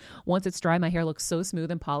changer. Once it's dry, my hair looks so smooth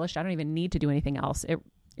and polished, I don't even need to do anything else. It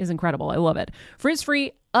is incredible. I love it.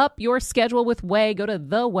 Frizz-free, up your schedule with Ouai. Go to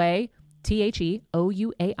the Ouai,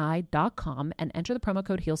 TheOuai.com, and enter the promo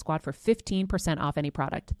code Heal Squad for 15% off any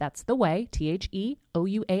product. That's the Ouai,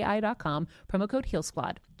 TheOuai.com, promo code Heal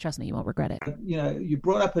Squad. Trust me, you won't regret it. You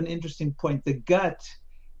brought up an interesting point. The gut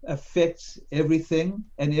affects everything,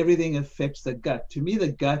 and everything affects the gut. To me,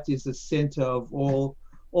 the gut is the center of all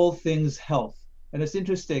things health. And it's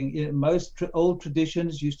interesting. Most old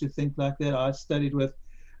traditions used to think like that. I studied with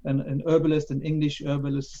an herbalist, an English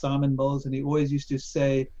herbalist, Simon Mills, and he always used to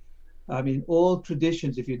say, all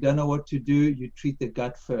traditions, if you don't know what to do, you treat the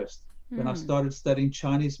gut first. When I started studying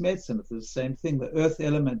Chinese medicine, it was the same thing. The earth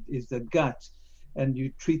element is the gut, and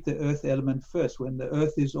you treat the earth element first. When the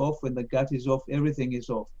earth is off, when the gut is off, everything is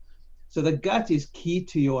off. So the gut is key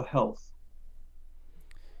to your health.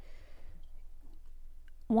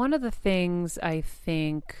 One of the things I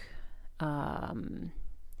think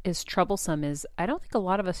is troublesome is I don't think a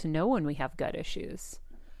lot of us know when we have gut issues.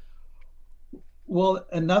 Well,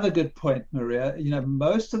 another good point, Maria.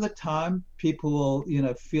 Most of the time people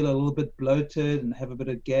will, feel a little bit bloated and have a bit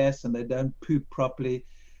of gas and they don't poop properly.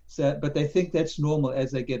 But they think that's normal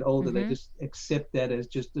as they get older. They just accept that as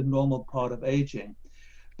just a normal part of aging.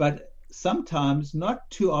 But sometimes, not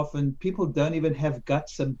too often, people don't even have gut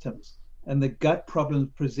symptoms, and the gut problems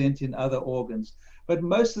present in other organs. But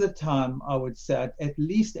most of the time, I would say at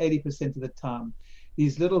least 80% of the time,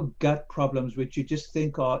 these little gut problems, which you just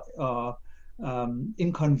think are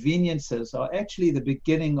inconveniences, are actually the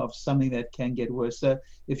beginning of something that can get worse. So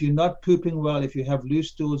if you're not pooping well, if you have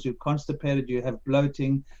loose stools, you're constipated, you have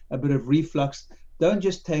bloating, a bit of reflux, don't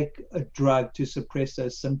just take a drug to suppress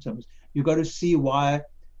those symptoms. You've got to see why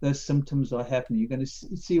those symptoms are happening. You're going to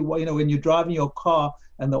see why, when you're driving your car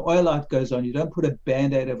and the oil light goes on, you don't put a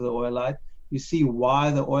Band-Aid over the oil light. You see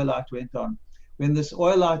why the oil light went on. When this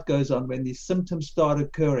oil light goes on, when these symptoms start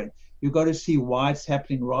occurring, you've got to see why it's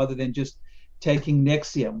happening rather than just taking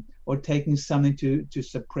Nexium or taking something to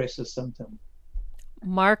suppress a symptom.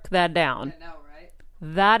 Mark that down. I know, right?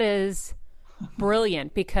 That is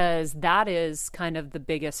brilliant, because that is kind of the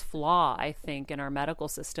biggest flaw, I think, in our medical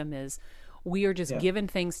system is we are just given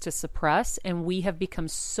things to suppress, and we have become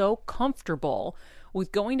so comfortable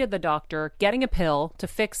with going to the doctor, getting a pill to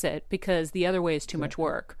fix it because the other way is too much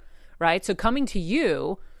work, right? So coming to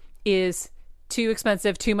you is too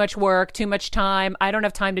expensive, too much work, too much time. I don't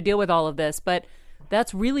have time to deal with all of this, but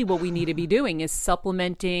that's really what we need to be doing is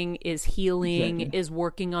supplementing, is healing, is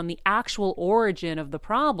working on the actual origin of the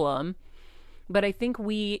problem. But I think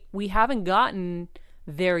we haven't gotten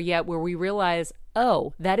there yet where we realize,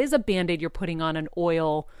 oh, that is a Band-Aid you're putting on an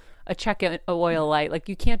oil, a check oil light. Like,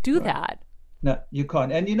 you can't do that. No, you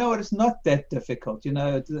can't. And you know what? It's not that difficult.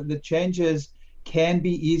 The changes can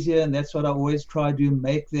be easier, and that's what I always try to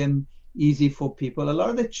make them easy for people. A lot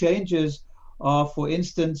of the changes are, for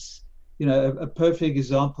instance, a perfect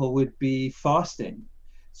example would be fasting.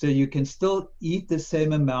 So you can still eat the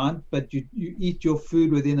same amount, but you eat your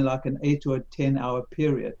food within like an 8 or a 10-hour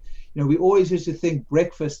period. We always used to think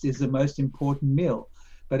breakfast is the most important meal.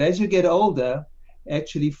 But as you get older,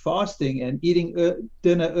 actually fasting and eating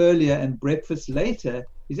dinner earlier and breakfast later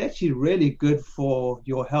is actually really good for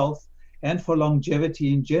your health and for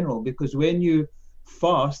longevity in general. Because when you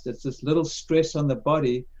fast, it's this little stress on the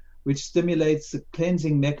body which stimulates the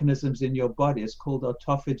cleansing mechanisms in your body. It's called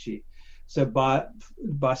autophagy. So by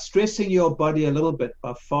stressing your body a little bit,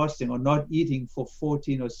 by fasting or not eating for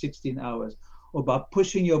 14 or 16 hours, or by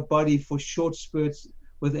pushing your body for short spurts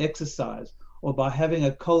with exercise, or by having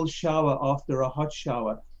a cold shower after a hot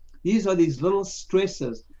shower, these are these little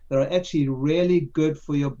stresses that are actually really good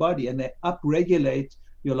for your body, and they upregulate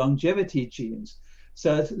your longevity genes.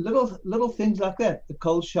 So it's little things like that. The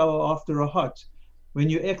cold shower after a hot, when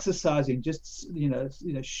you're exercising, just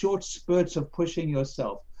short spurts of pushing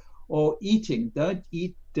yourself, or eating. Don't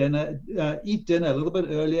eat dinner. Eat dinner a little bit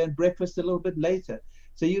earlier and breakfast a little bit later.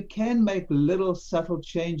 So you can make little subtle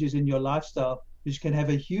changes in your lifestyle, which can have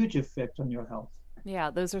a huge effect on your health. Yeah,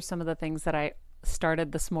 those are some of the things that I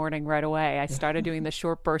started this morning right away. I started doing the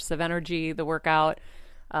short bursts of energy, the workout,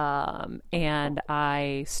 and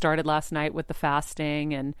I started last night with the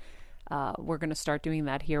fasting, and we're going to start doing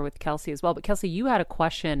that here with Kelsey as well. But Kelsey, you had a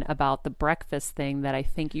question about the breakfast thing that I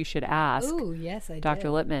think you should ask. Oh, yes, I Dr.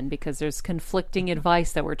 did. Lippman, because there's conflicting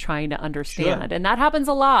advice that we're trying to understand. Sure. And that happens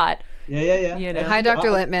a lot. Yeah. You know. Hi,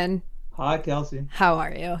 Dr. Lippman. Hi, Kelsey. How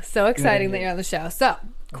are you? So exciting that you're on the show. So,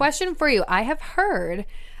 question for you. I have heard,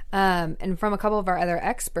 and from a couple of our other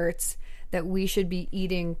experts, that we should be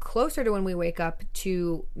eating closer to when we wake up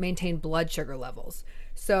to maintain blood sugar levels.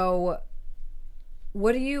 So,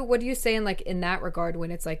 what do you say in that regard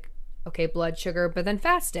when it's like, okay, blood sugar, but then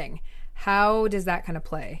fasting? How does that kind of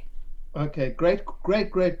play? Okay, great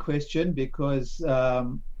question, because a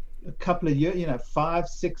couple of years, 5,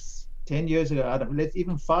 6, 10 years ago,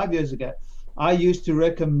 even 5 years ago, I used to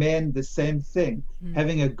recommend the same thing,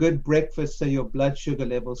 having a good breakfast so your blood sugar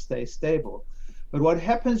levels stay stable. But what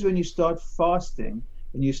happens when you start fasting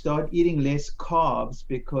and you start eating less carbs,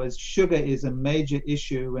 because sugar is a major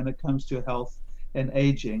issue when it comes to health and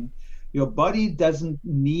aging, your body doesn't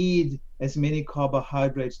need as many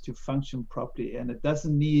carbohydrates to function properly, and it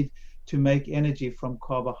doesn't need to make energy from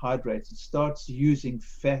carbohydrates. It starts using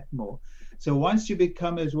fat more. So once you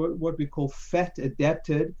become as what we call fat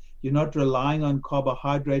adapted, you're not relying on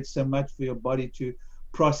carbohydrates so much for your body to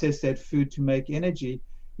process that food to make energy.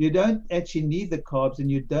 You don't actually need the carbs, and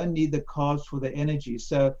you don't need the carbs for the energy.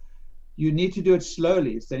 So you need to do it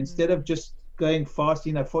slowly. So instead of just going fast,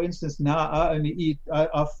 for instance, now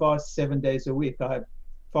I fast 7 days a week. I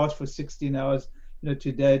fast for 16 hours.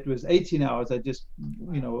 Today it was 18 hours. I just,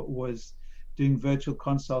 was doing virtual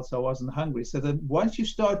consults. I wasn't hungry. So that once you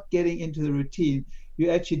start getting into the routine, you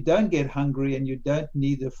actually don't get hungry and you don't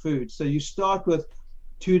need the food. So you start with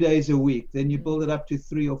 2 days a week, then you build it up to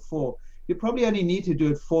 3 or 4. You probably only need to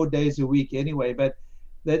do it 4 days a week anyway, but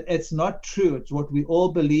that it's not true. It's what we all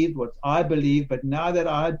believed, what I believe. But now that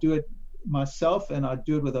I do it myself, and I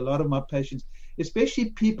do it with a lot of my patients,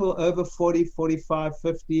 especially people over 40, 45,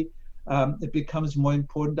 50, it becomes more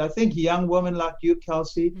important. I think young women like you,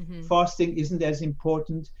 Kelsey, fasting isn't as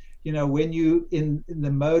important. When you in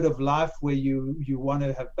the mode of life where you want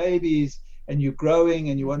to have babies and you're growing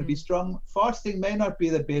and you want to be strong, fasting may not be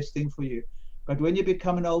the best thing for you. But when you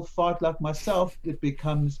become an old fart like myself, it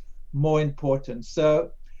becomes more important.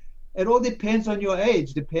 So it all depends on your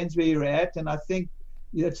age, depends where you're at. And I think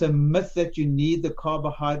it's a myth that you need the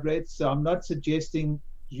carbohydrates. So I'm not suggesting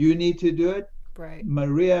you need to do it. Right.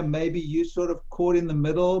 Maria, maybe you sort of caught in the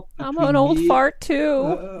middle. I'm an old fart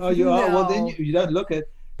too. You are? Well, then you don't look it.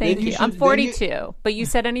 Thank you. I'm 42, but you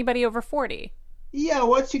said anybody over 40. Yeah,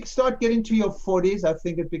 once you start getting to your 40s, I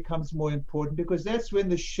think it becomes more important, because that's when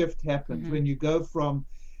the shift happens, when you go from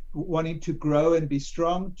wanting to grow and be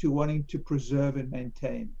strong to wanting to preserve and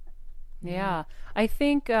maintain. Yeah, I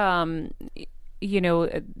think, that's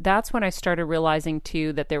when I started realizing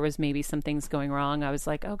too that there was maybe some things going wrong. I was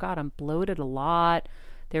like, oh God, I'm bloated a lot.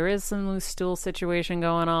 There is some loose stool situation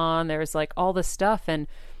going on. There's like all this stuff. And,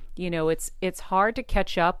 it's hard to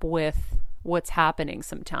catch up with what's happening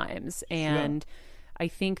sometimes. And I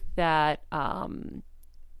think that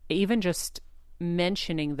even just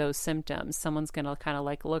mentioning those symptoms, someone's going to kind of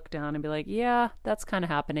like look down and be like, yeah, that's kind of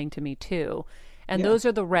happening to me too. And those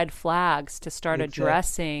are the red flags to start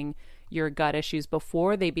addressing your gut issues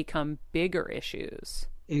before they become bigger issues.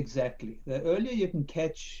 Exactly. The earlier you can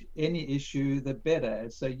catch any issue, the better.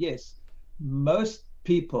 So yes, most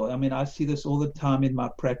people, I see this all the time in my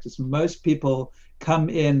practice, most people come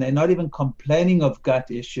in, they're not even complaining of gut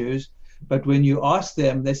issues, but when you ask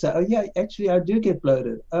them, they say, oh yeah, actually I do get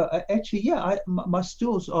bloated. My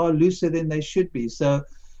stools are looser than they should be. So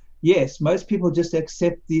yes, most people just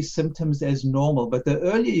accept these symptoms as normal, but the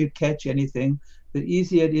earlier you catch anything, the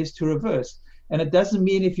easier it is to reverse. And it doesn't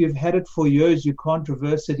mean if you've had it for years, you can't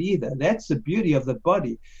reverse it either. That's the beauty of the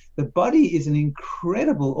body. The body is an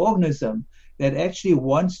incredible organism that actually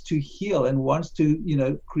wants to heal and wants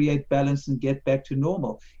to, create balance and get back to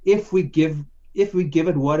normal. If we give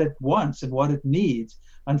it what it wants and what it needs.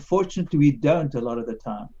 Unfortunately, we don't a lot of the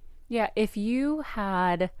time. Yeah, if you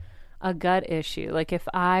had a gut issue, like if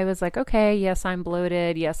I was like, okay, yes, I'm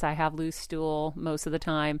bloated, yes, I have loose stool most of the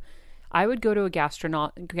time, I would go to a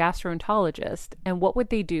gastroenterologist. And what would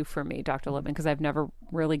they do for me, Dr. Lippman? Because I've never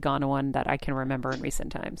really gone to one that I can remember in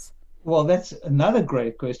recent times. Well, that's another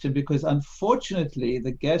great question, because unfortunately,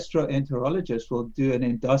 the gastroenterologist will do an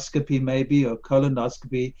endoscopy maybe or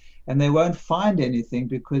colonoscopy, and they won't find anything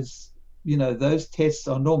because, those tests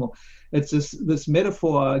are normal. It's this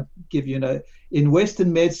metaphor I give you, in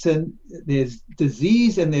Western medicine, there's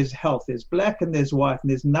disease and there's health. There's black and there's white, and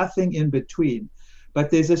there's nothing in between. But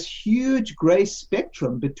there's this huge gray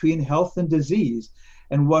spectrum between health and disease.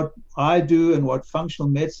 And what I do and what functional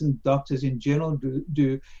medicine doctors in general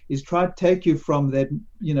do is try to take you from that,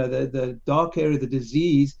 the dark area of the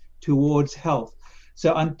disease towards health.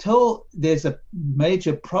 So until there's a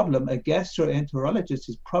major problem, a gastroenterologist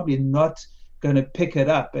is probably not going to pick it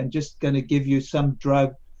up and just going to give you some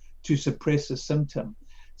drug to suppress a symptom.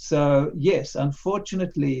 So yes,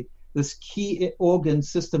 unfortunately, this key organ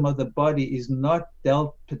system of the body is not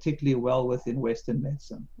dealt particularly well with in Western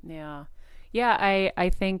medicine. Yeah. Yeah, I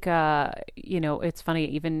think, it's funny.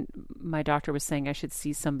 Even my doctor was saying I should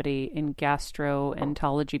see somebody in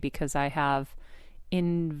gastroenterology because I have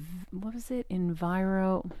hold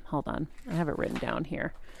on. I have it written down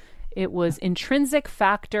here. It was intrinsic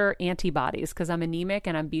factor antibodies because I'm anemic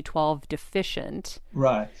and I'm B12 deficient.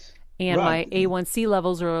 Right. And my A1C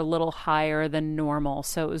levels are a little higher than normal.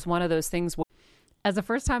 So it was one of those things. As a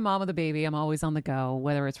first-time mom with a baby, I'm always on the go,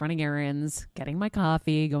 whether it's running errands, getting my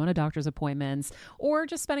coffee, going to doctor's appointments, or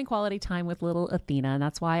just spending quality time with little Athena. And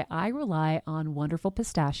that's why I rely on Wonderful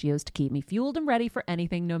Pistachios to keep me fueled and ready for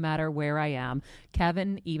anything, no matter where I am.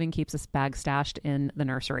 Kevin even keeps a bag stashed in the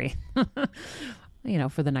nursery.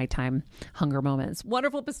 For the nighttime hunger moments.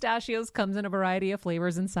 Wonderful Pistachios comes in a variety of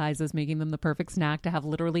flavors and sizes, making them the perfect snack to have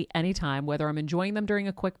literally any time, whether I'm enjoying them during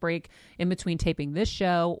a quick break in between taping this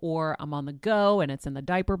show or I'm on the go and it's in the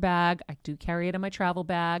diaper bag. I do carry it in my travel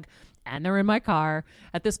bag and they're in my car.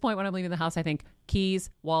 At this point, when I'm leaving the house, I think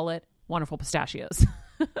keys, wallet, Wonderful Pistachios.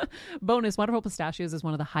 Bonus, Wonderful Pistachios is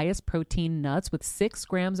one of the highest protein nuts with 6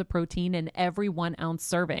 grams of protein in every 1 ounce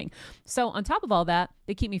serving. So on top of all that,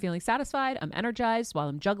 they keep me feeling satisfied. I'm energized while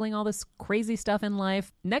I'm juggling all this crazy stuff in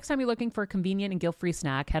life. Next time you're looking for a convenient and guilt-free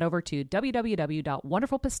snack, head over to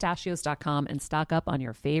www.wonderfulpistachios.com and stock up on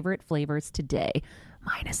your favorite flavors today.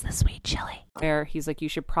 Minus the sweet chili. Where he's like, you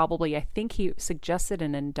should probably, I think he suggested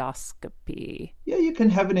an endoscopy. Yeah, you can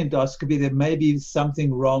have an endoscopy. There may be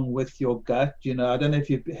something wrong with your gut. I don't know if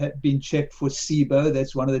you've been checked for SIBO.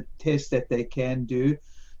 That's one of the tests that they can do.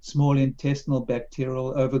 Small intestinal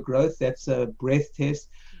bacterial overgrowth. That's a breath test.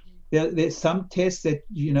 There's some tests that,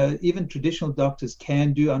 even traditional doctors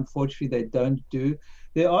can do. Unfortunately, they don't do.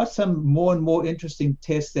 There are some more and more interesting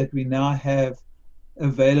tests that we now have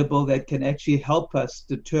available that can actually help us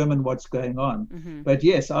determine what's going on. Mm-hmm. But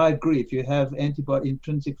yes, I agree. If you have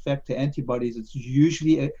intrinsic factor antibodies, it's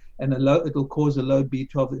usually it'll cause a low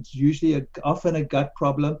B12. It's usually often a gut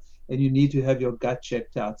problem, and you need to have your gut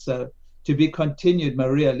checked out. So to be continued,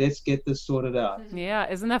 Maria, let's get this sorted out. Yeah,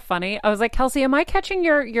 isn't that funny? I was like, Kelsey, am I catching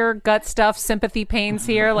your gut stuff, sympathy pains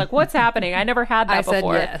here? Like, what's happening? I never had that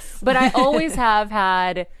before. I said yes. But I always have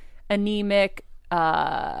had anemic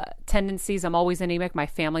tendencies. I'm always anemic. My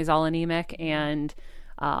family's all anemic, and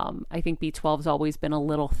I think B12 has always been a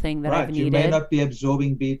little thing that I've needed. You may not be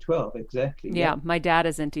absorbing B12, exactly. Yeah, my dad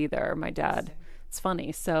isn't either. It's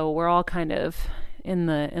funny. So we're all kind of in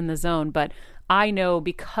the zone, but I know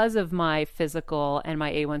because of my physical and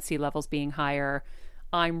my A1C levels being higher,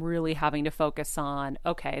 I'm really having to focus on,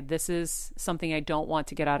 okay, this is something I don't want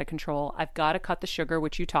to get out of control. I've got to cut the sugar,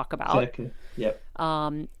 which you talk about. Exactly. Yep.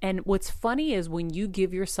 And what's funny is when you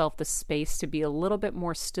give yourself the space to be a little bit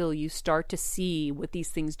more still, you start to see what these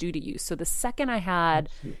things do to you. So the second I had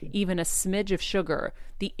even a smidge of sugar,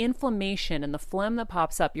 the inflammation and the phlegm that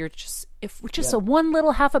pops up, a one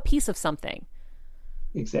little half a piece of something.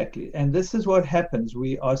 Exactly. And this is what happens.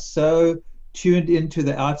 We are so tuned into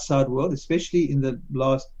the outside world, especially in the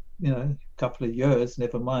last, couple of years,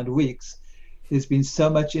 never mind weeks. There's been so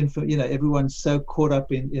much info, everyone's so caught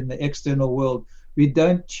up in the external world. We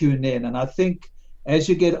don't tune in. And I think as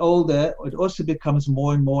you get older, it also becomes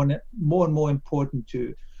more and more important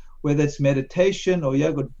to, whether it's meditation or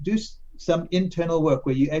yoga, do some internal work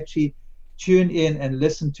where you actually tune in and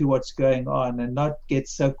listen to what's going on and not get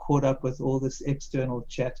so caught up with all this external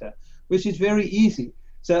chatter, which is very easy.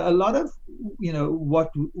 So a lot of,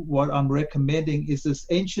 what I'm recommending is this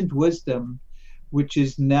ancient wisdom, which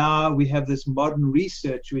is now we have this modern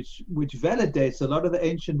research which validates a lot of the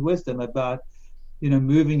ancient wisdom about,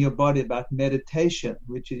 moving your body, about meditation,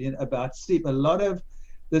 which is about sleep. A lot of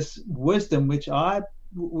this wisdom, which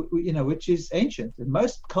is ancient, and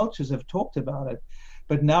most cultures have talked about it,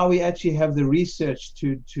 but now we actually have the research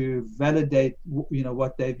to validate,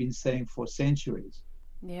 what they've been saying for centuries.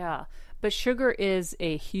 Yeah. But sugar is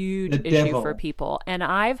a huge issue for people. And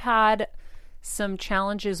I've had some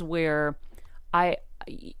challenges where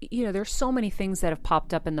there's so many things that have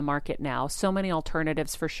popped up in the market now, so many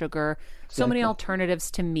alternatives for sugar, so many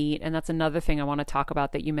alternatives to meat. And that's another thing I want to talk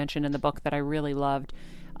about that you mentioned in the book that I really loved,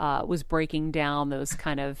 was breaking down those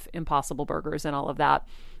kind of Impossible burgers and all of that.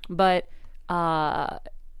 But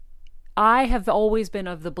I have always been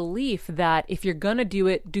of the belief that if you're going to do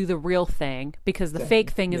it, do the real thing, because the fake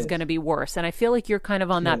thing is Yes. going to be worse. And I feel like you're kind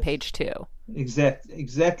of on that Yes. page too.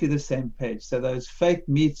 Exactly the same page. So those fake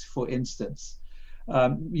meats, for instance,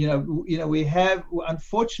 we have,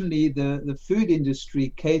 unfortunately, the food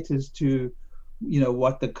industry caters to,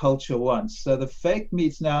 what the culture wants. So the fake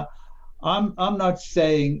meats. Now, I'm not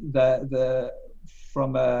saying the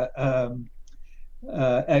from a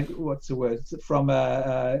what's the word, from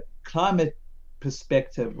a climate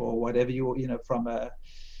perspective, or whatever, from a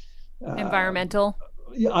Environmental.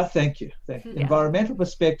 yeah, I thank you. Environmental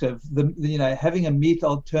perspective, having a meat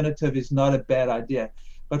alternative is not a bad idea.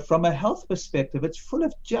 But from a health perspective, it's full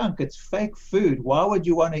of junk. It's fake food. Why would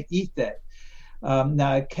you want to eat that?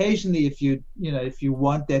 Now, occasionally, if you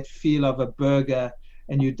want that feel of a burger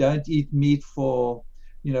and you don't eat meat for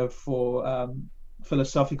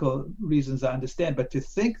philosophical reasons, I understand. But to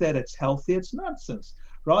think that it's healthy, it's nonsense.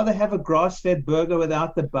 Rather have a grass-fed burger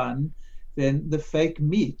without the bun than the fake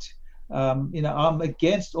meat. I'm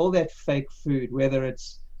against all that fake food, whether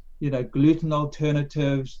it's, gluten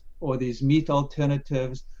alternatives or these meat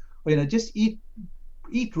alternatives, or, just eat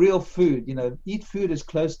real food, eat food as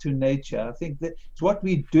close to nature. I think that it's what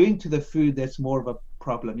we're doing to the food that's more of a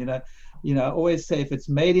problem. I always say if it's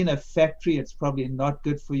made in a factory, it's probably not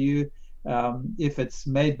good for you. If it's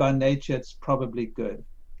made by nature, it's probably good.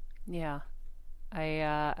 Yeah,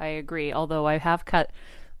 I agree. Although I have cut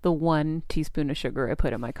the 1 teaspoon of sugar I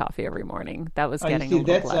put in my coffee every morning. That was getting a little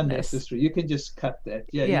that's gluttonous. unnecessary. You can just cut that.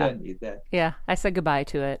 Yeah, you don't need that. Yeah, I said goodbye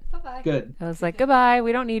to it. Bye-bye. Good. I was like, goodbye,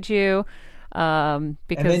 we don't need you. Because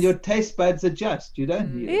And then your taste buds adjust. You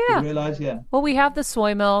don't need it. Yeah. You realize, well, we have the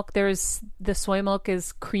soy milk. The soy milk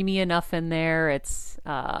is creamy enough in there. It's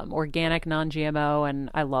organic, non-GMO, and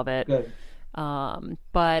I love it. good.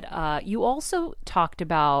 But you also talked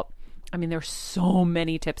about, I mean, there's so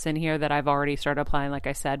many tips in here that I've already started applying, like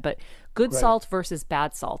I said, but good Right. salt versus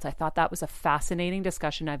bad salt. I thought that was a fascinating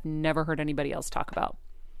discussion I've never heard anybody else talk about.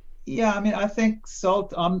 Yeah, I mean, I think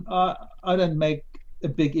salt. I don't make a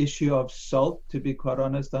big issue of salt, to be quite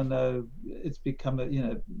honest. I know it's become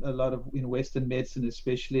a lot of, in Western medicine,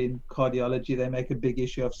 especially in cardiology, they make a big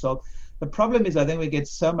issue of salt. The problem is, I think we get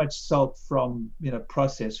so much salt from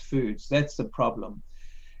processed foods. That's the problem.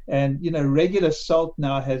 And regular salt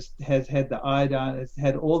now has had the iodine, it's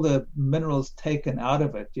had all the minerals taken out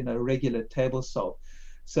of it. Regular table salt.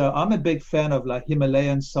 So I'm a big fan of like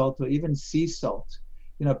Himalayan salt or even sea salt.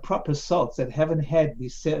 Proper salts that haven't had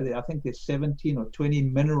these, I think there's 17 or 20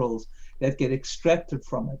 minerals that get extracted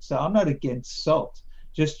from it. So I'm not against salt.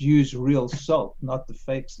 Just use real salt, not the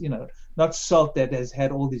fakes, not salt that has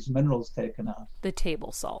had all these minerals taken out. The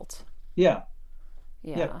table salt. Yeah.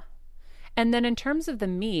 Yeah. Yep. And then in terms of the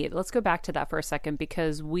meat, let's go back to that for a second,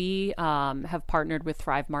 because we have partnered with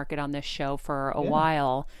Thrive Market on this show for a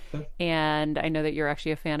while. Okay. And I know that you're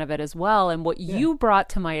actually a fan of it as well. And what you brought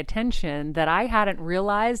to my attention that I hadn't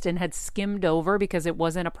realized and had skimmed over because it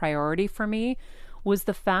wasn't a priority for me was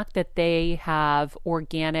the fact that they have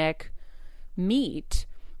organic meat,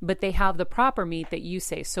 but they have the proper meat that you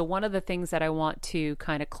say. So one of the things that I want to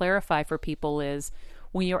kind of clarify for people is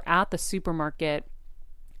when you're at the supermarket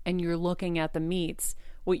and you're looking at the meats,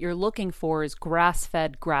 what you're looking for is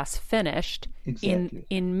grass-fed, grass-finished Exactly.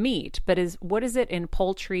 in meat. But what is it in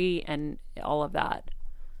poultry and all of that?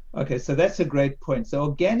 Okay, so that's a great point. So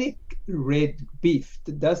organic red beef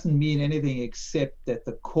doesn't mean anything except that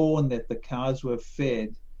the corn that the cows were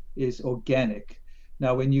fed is organic.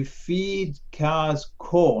 Now, when you feed cows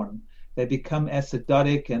corn, they become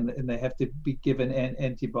acidotic and they have to be given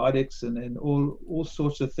antibiotics and all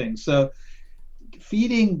sorts of things. So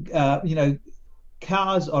feeding,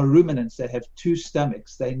 cows are ruminants that have two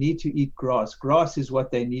stomachs. They need to eat grass. Grass is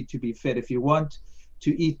what they need to be fed. If you want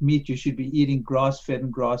to eat meat, you should be eating grass-fed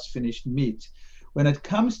and grass-finished meat. When it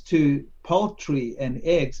comes to poultry and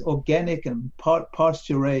eggs, organic and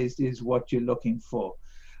pasture-raised is what you're looking for.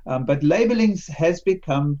 But labeling has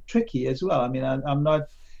become tricky as well. I mean,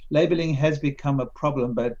 labeling has become a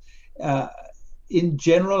problem, but in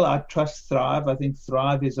general, I trust Thrive. I think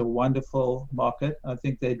Thrive is a wonderful market. I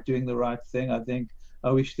think they're doing the right thing.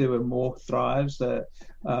 I wish there were more Thrives, but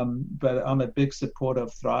I'm a big supporter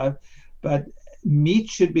of Thrive. But meat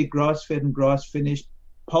should be grass-fed and grass-finished,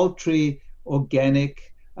 poultry,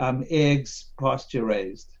 organic, eggs,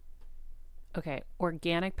 pasture-raised. Okay,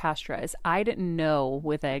 organic pasteurized. I didn't know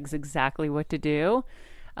with eggs exactly what to do.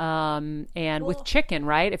 And with chicken,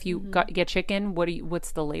 right? If you get chicken,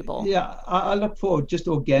 what's the label? Yeah, I look for just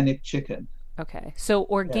organic chicken. Okay. So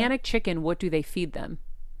organic chicken, what do they feed them?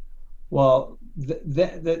 Well,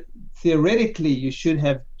 theoretically, you should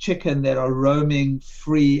have chicken that are roaming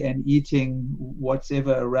free and eating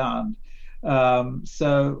whatever around.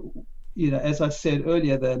 So, as I said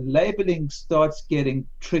earlier, the labeling starts getting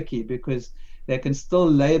tricky because they can still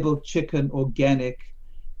label chicken organic,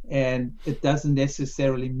 and it doesn't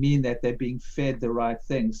necessarily mean that they're being fed the right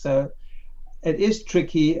thing. So it is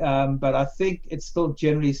tricky, but I think it's still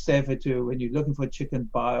generally safer to, when you're looking for chicken,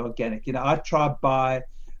 buy organic. I try buy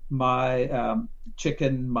my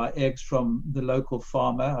chicken, my eggs from the local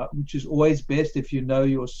farmer, which is always best if you know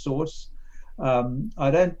your source. I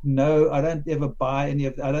don't ever buy any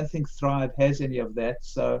of that. I don't think Thrive has any of that.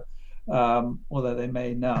 So, although they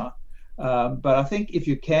may now, but I think if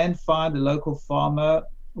you can find a local farmer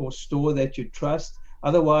or store that you trust,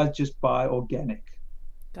 otherwise just buy organic.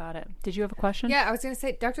 Got it. Did you have a question? Yeah, I was going to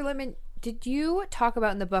say, Dr. Lippman, did you talk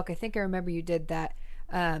about in the book, I think I remember you did, that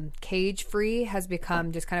cage-free has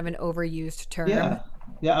become just kind of an overused term? Yeah.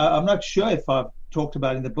 I'm not sure if I've talked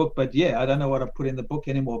about it in the book, but I don't know what I put in the book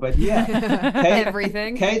anymore. But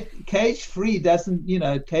everything. Cage-free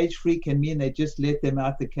doesn't, cage-free can mean they just let them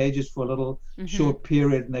out the cages for a little short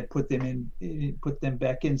period and they put them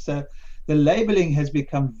back in. So the labeling has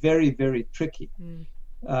become very, very tricky.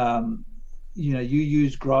 You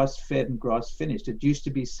use grass-fed and grass-finished. It used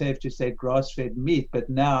to be safe to say grass-fed meat, but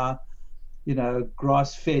now,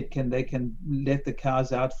 grass-fed they can let the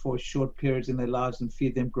cows out for short periods in their lives and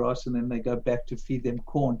feed them grass, and then they go back to feed them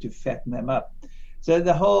corn to fatten them up. So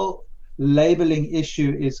the whole labeling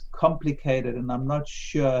issue is complicated, and I'm not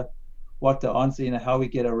sure what the answer, how we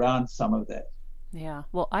get around some of that. Yeah.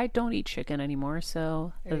 Well, I don't eat chicken anymore,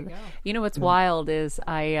 so there you go. What's wild is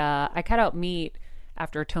I cut out meat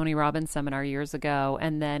after a Tony Robbins seminar years ago,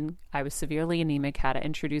 and then I was severely anemic, had to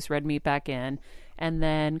introduce red meat back in, and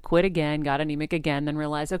then quit again, got anemic again, then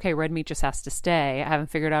realized, okay, red meat just has to stay. I haven't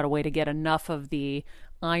figured out a way to get enough of the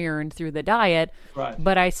iron through the diet. Right.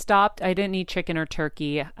 But I stopped. I didn't eat chicken or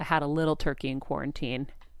turkey. I had a little turkey in quarantine,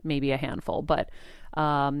 maybe a handful, but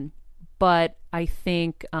I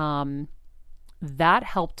think that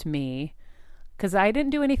helped me, because I didn't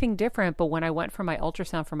do anything different, but when I went for my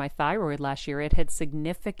ultrasound for my thyroid last year, it had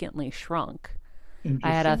significantly shrunk. I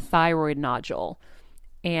had a thyroid nodule,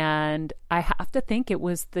 and I have to think it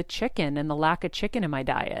was the chicken and the lack of chicken in my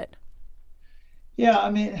diet. Yeah, I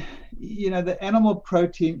mean, the animal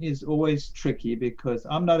protein is always tricky because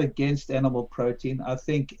I'm not against animal protein. I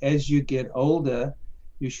think as you get older,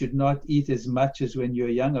 you should not eat as much as when you're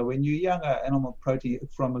younger. When you're younger, animal protein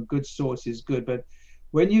from a good source is good, but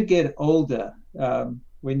when you get older,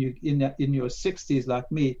 when you're in your 60s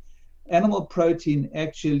like me, animal protein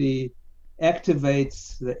actually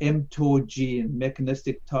activates the mTOR gene,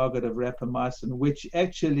 mechanistic target of rapamycin, which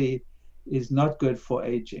actually is not good for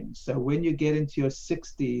aging. So when you get into your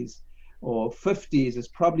 60s or 50s, it's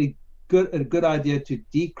probably a good idea to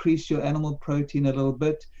decrease your animal protein a little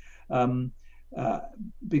bit,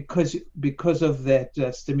 because of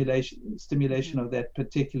that stimulation of that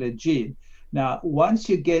particular gene. Now, once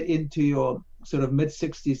you get into your sort of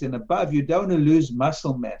mid-60s and above, you don't want to lose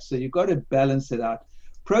muscle mass. So you've got to balance it out.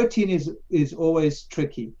 Protein is always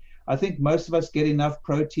tricky. I think most of us get enough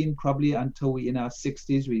protein probably until we're in our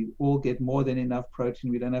 60s. We all get more than enough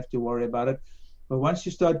protein. We don't have to worry about it. But once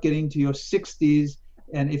you start getting to your 60s,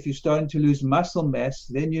 and if you're starting to lose muscle mass,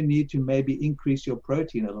 then you need to maybe increase your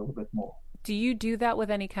protein a little bit more. Do you do that with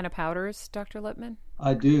any kind of powders, Dr. Lippman?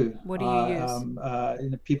 I do. What do you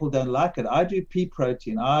use? People don't like it. I do pea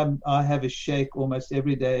protein. I have a shake almost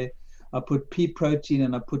every day. I put pea protein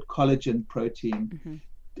and I put collagen protein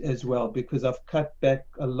as well, because I've cut back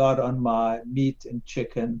a lot on my meat and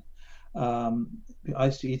chicken. I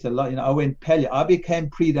used to eat a lot. I went paleo. I became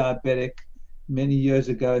pre-diabetic many years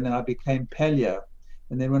ago, and then I became paleo.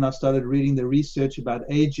 And then when I started reading the research about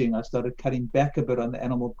aging, I started cutting back a bit on the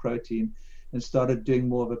animal protein and started doing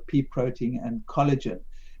more of a pea protein and collagen.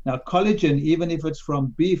 Now, collagen, even if it's from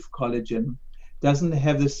beef collagen, doesn't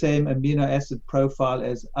have the same amino acid profile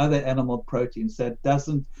as other animal proteins, so it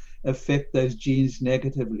doesn't affect those genes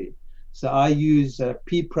negatively. So I use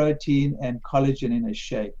pea protein and collagen in a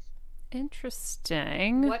shake.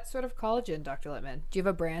 Interesting. What sort of collagen, Dr. Lippman? Do you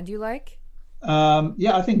have a brand you like?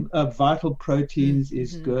 I think Vital Proteins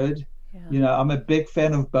is good. Yeah. I'm a big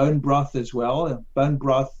fan of bone broth as well. Bone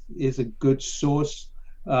broth is a good source.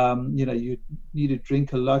 You need to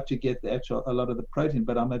drink a lot to get a lot of the protein,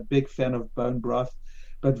 but I'm a big fan of bone broth.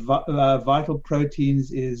 But Vital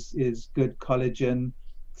Proteins is good collagen.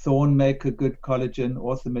 Thorne make a good collagen.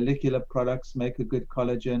 Orthomolecular products make a good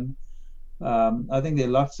collagen. I think there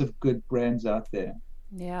are lots of good brands out there.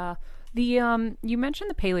 Yeah. The you mentioned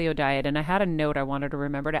the paleo diet, and I had a note I wanted to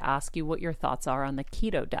remember to ask you what your thoughts are on the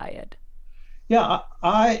keto diet. Yeah,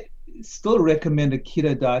 I still recommend a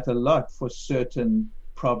keto diet a lot for certain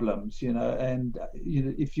problems, and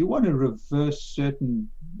if you want to reverse certain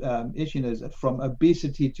issues from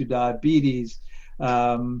obesity to diabetes,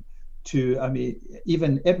 I mean,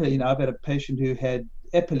 even I've had a patient who had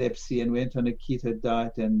epilepsy and went on a keto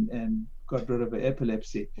diet and got rid of her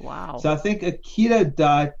epilepsy. Wow. So I think a keto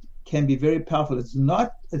diet can be very powerful. It's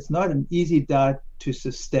not an easy diet to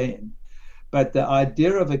sustain. But the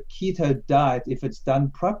idea of a keto diet, if it's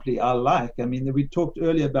done properly, I like. I mean, we talked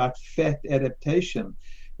earlier about fat adaptation.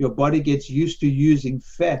 Your body gets used to using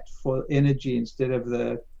fat for energy instead of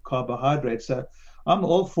the carbohydrates. So I'm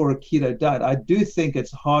all for a keto diet. I do think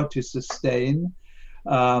it's hard to sustain.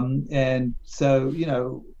 And so,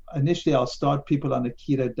 initially I'll start people on a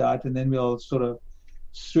keto diet, and then we'll sort of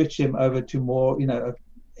switch them over to more,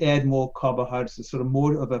 add more carbohydrates, sort of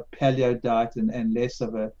more of a paleo diet and less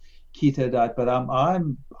of a keto diet. But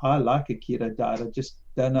I like a keto diet. I just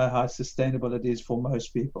don't know how sustainable it is for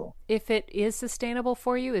most people. If it is sustainable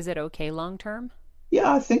for you, is it okay long term?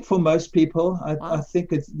 Yeah, I think for most people, Wow. I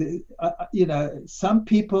think it's some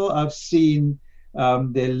people I've seen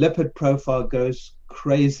their lipid profile goes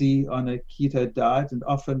crazy on a keto diet and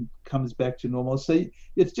often comes back to normal. So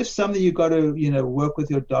it's just something you got to work with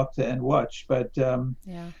your doctor and watch. But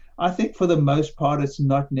I think for the most part, it's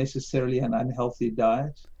not necessarily an unhealthy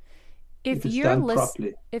diet. If it's done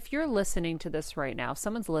properly. If you're listening to this right now, if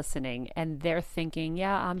someone's listening and they're thinking,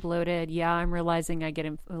 yeah, I'm bloated. Yeah, I'm realizing I get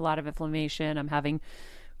a lot of inflammation. I'm having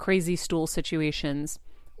crazy stool situations.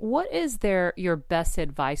 What is your best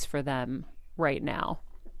advice for them right now?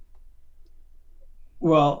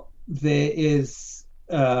 Well, there is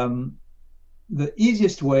the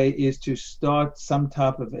easiest way is to start some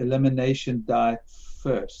type of elimination diet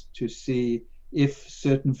first to see if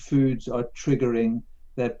certain foods are triggering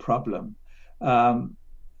that problem.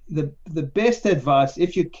 The best advice,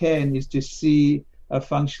 if you can, is to see a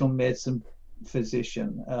functional medicine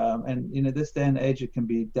physician. And this day and age, it can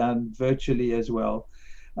be done virtually as well,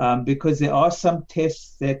 because there are some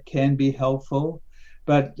tests that can be helpful,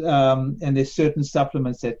 but and there's certain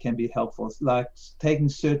supplements that can be helpful, like taking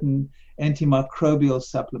certain antimicrobial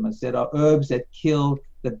supplements that are herbs that kill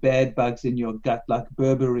the bad bugs in your gut, like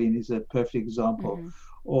berberine is a perfect example,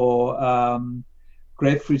 or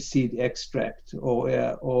grapefruit seed extract, or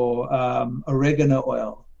oregano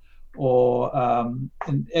oil, or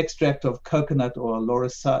an extract of coconut oil,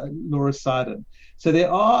 lauricidin. So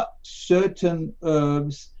there are certain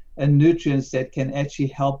herbs and nutrients that can actually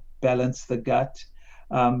help balance the gut.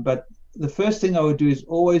 But the first thing I would do is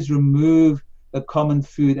always remove the common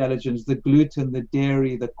food allergens, the gluten, the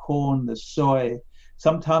dairy, the corn, the soy,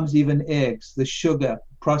 sometimes even eggs, the sugar,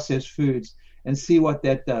 processed foods, and see what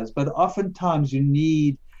that does. But oftentimes you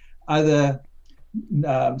need other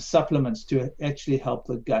supplements to actually help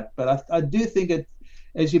the gut. But I do think it,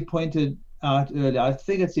 as you pointed out earlier, I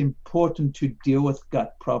think it's important to deal with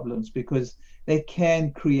gut problems because they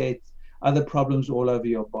can create other problems all over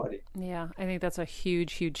your body. Yeah, I think that's a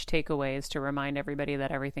huge, huge takeaway, is to remind everybody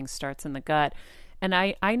that everything starts in the gut. And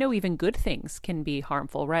I know even good things can be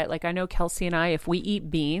harmful, right? Like I know Kelsey and I, if we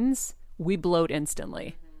eat beans, we bloat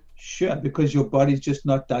instantly. Sure, because your body's just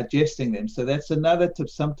not digesting them. So that's another tip.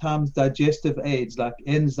 Sometimes digestive aids like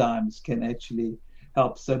enzymes can actually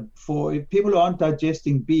help. So for people who aren't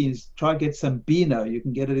digesting beans, try get some Beano. You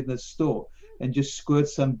can get it in the store and just squirt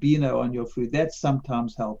some Beano on your food. That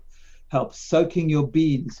sometimes helps. Soaking your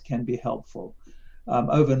beans can be helpful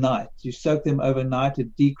overnight. You soak them overnight,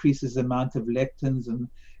 it decreases the amount of lectins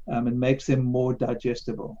and makes them more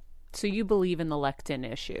digestible. So you believe in the lectin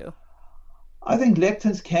issue? I think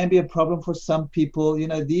lectins can be a problem for some people.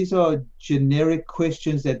 These are generic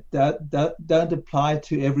questions that don't apply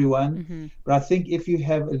to everyone. Mm-hmm. But I think if you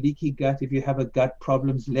have a leaky gut, if you have a gut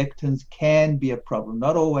problems, lectins can be a problem.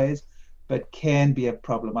 Not always, but can be a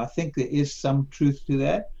problem. I think there is some truth to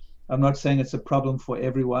that. I'm not saying it's a problem for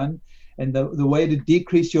everyone. And the way to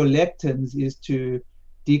decrease your lectins is to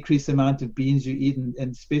decrease the amount of beans you eat, and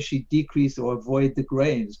especially decrease or avoid the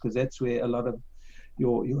grains, because that's where a lot of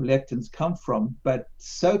your lectins come from. But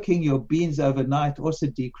soaking your beans overnight also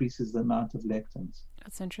decreases the amount of lectins.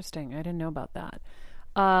 That's interesting. I didn't know about that.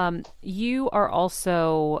 You are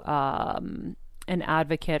also an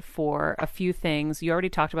advocate for a few things. You already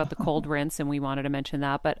talked about the cold rinse, and we wanted to mention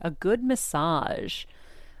that, but a good massage.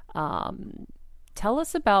 Tell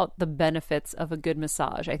us about the benefits of a good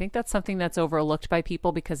massage. I think that's something that's overlooked by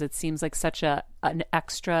people because it seems like such an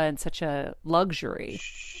extra and such a luxury.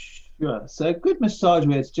 Sure. So a good massage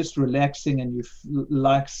where it's just relaxing and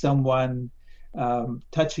like someone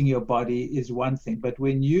touching your body is one thing. But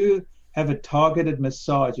when you have a targeted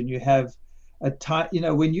massage and you have a tight,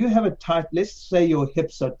 when you have a tight, let's say your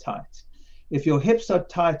hips are tight. If your hips are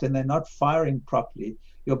tight and they're not firing properly,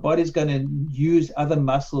 your body's going to use other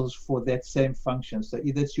muscles for that same function. So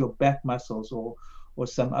either it's your back muscles or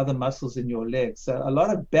some other muscles in your legs. So a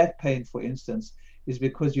lot of back pain, for instance, is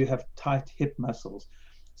because you have tight hip muscles.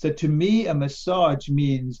 So to me, a massage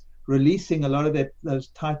means releasing a lot of those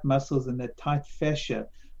tight muscles and that tight fascia,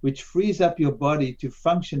 which frees up your body to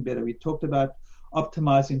function better. We talked about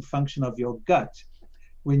optimizing function of your gut.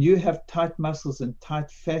 When you have tight muscles and tight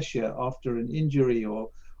fascia after an injury or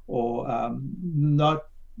not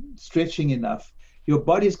stretching enough, your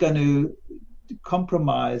body's going to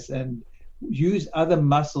compromise and use other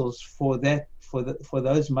muscles for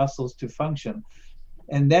those muscles to function.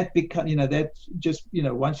 And that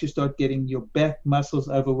once you start getting your back muscles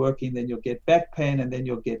overworking, then you'll get back pain and then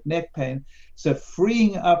you'll get neck pain. So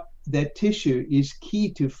freeing up that tissue is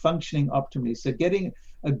key to functioning optimally. So getting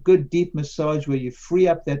a good deep massage where you free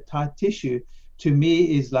up that tight tissue, to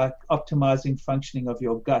me, is like optimizing functioning of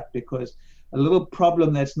your gut, because a little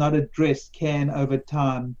problem that's not addressed can over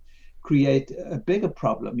time create a bigger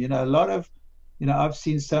problem. I've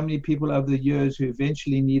seen so many people over the years who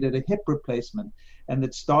eventually needed a hip replacement, and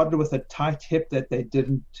it started with a tight hip that they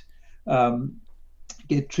didn't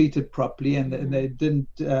get treated properly, and they didn't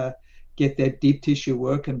get that deep tissue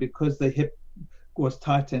work. And because the hip was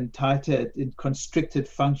tighter and tighter, it constricted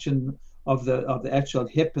function of the actual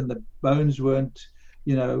hip, and the bones weren't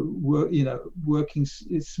working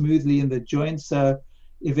smoothly in the joints. So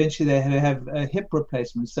eventually they had to have a hip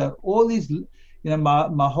replacement. So all these,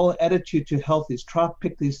 my whole attitude to health is try to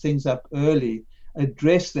pick these things up early,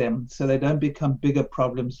 address them so they don't become bigger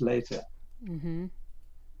problems later. Mm-hmm.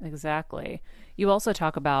 Exactly. You also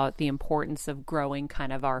talk about the importance of growing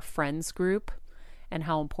kind of our friends group and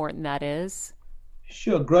how important that is.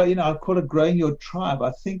 Sure. I call it growing your tribe.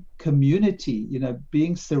 I think community,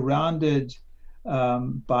 being surrounded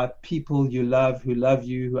by people you love, who love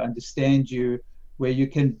you, who understand you, where you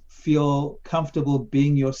can feel comfortable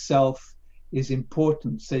being yourself is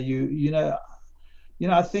important. So I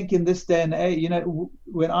think in this day and age,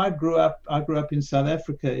 when I grew up in South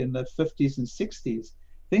Africa in the 50s and 60s,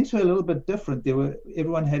 things were a little bit different.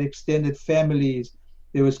 Everyone had extended families.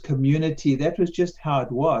 There was community. That was just how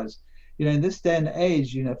it was. In this day and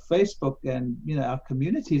age, Facebook and, our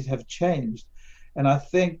communities have changed. And I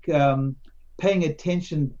think paying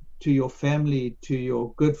attention to your family, to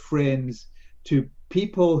your good friends, to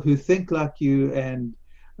people who think like you and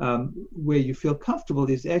where you feel comfortable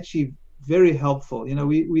is actually very helpful.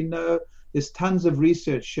 We know there's tons of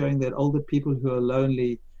research showing that older people who are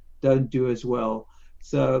lonely don't do as well.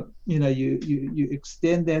 So, you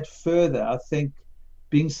extend that further. I think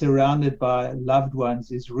being surrounded by loved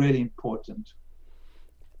ones is really important.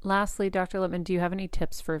 Lastly, Dr. Lippman, do you have any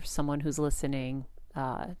tips for someone who's listening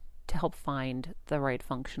to help find the right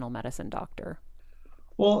functional medicine doctor?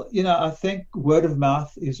 Well, I think word of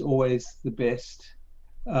mouth is always the best.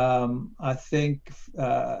 I think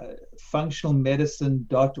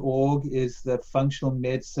functionalmedicine.org is the functional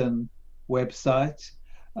medicine website.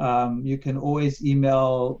 You can always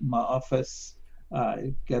email my office.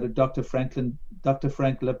 Go to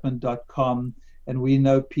drfranklipman.com, and we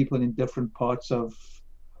know people in different parts of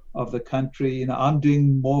the country. I'm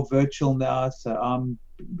doing more virtual now, so I'm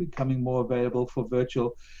becoming more available for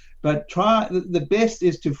virtual. But the best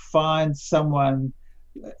is to find someone,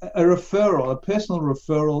 a personal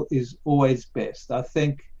referral is always best. I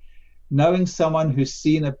think knowing someone who's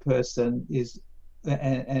seen a person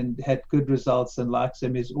and had good results and likes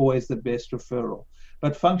them is always the best referral.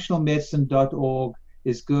 But functionalmedicine.org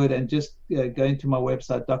is good, and just going to my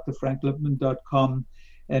website, drfranklipman.com,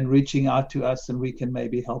 and reaching out to us, and we can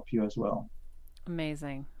maybe help you as well.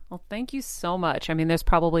 Amazing. Well, thank you so much. I mean, there's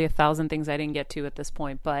probably 1,000 things I didn't get to at this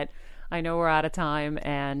point, but I know we're out of time,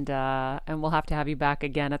 and we'll have to have you back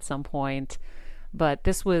again at some point. But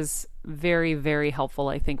this was very, very helpful,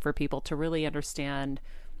 I think, for people to really understand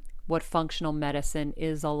what functional medicine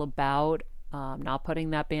is all about. Not putting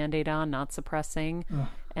that Band-Aid on, not suppressing,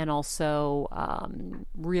 and also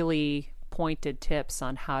really pointed tips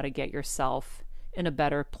on how to get yourself in a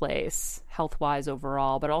better place health-wise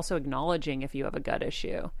overall, but also acknowledging if you have a gut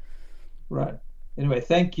issue. Right. Anyway,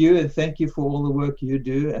 thank you, and thank you for all the work you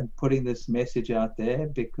do and putting this message out there,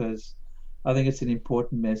 because I think it's an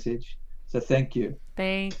important message. So thank you.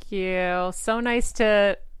 Thank you. So nice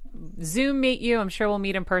to Zoom meet you. I'm sure we'll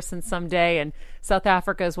meet in person someday. And South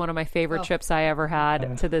Africa is one of my favorite trips I ever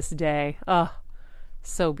had to this day. Oh,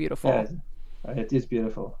 So beautiful. Yeah, it is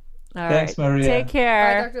beautiful. All Thanks, right. Maria. Take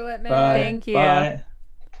care. Bye, Dr. Lippman. Bye. Thank you. Bye.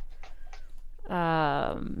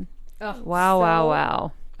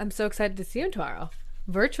 Wow. I'm so excited to see him tomorrow,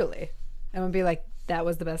 virtually. I'm gonna be like, that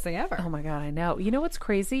was the best thing ever. Oh my God, I know. You know what's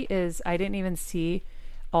crazy is I didn't even see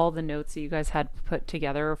all the notes that you guys had put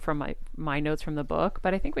together from my notes from the book,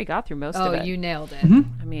 but I think we got through most of it. Oh, you nailed it.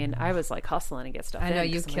 I mean, I was like hustling to get stuff in. I know,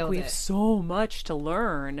 you 'cause I'm killed we have it. so much to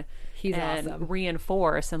learn He's and awesome.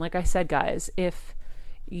 reinforce. And like I said, guys, if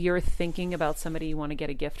you're thinking about somebody you want to get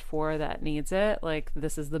a gift for that needs it, like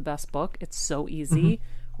this is the best book. It's so easy.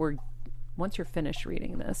 Once you're finished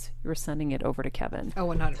reading this, you're sending it over to Kevin. Oh,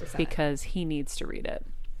 100%. Because he needs to read it.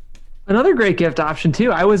 Another great gift option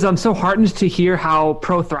too. I was so heartened to hear how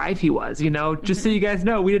pro Thrive he was. Just so you guys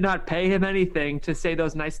know, we did not pay him anything to say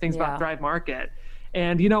those nice things about Thrive Market.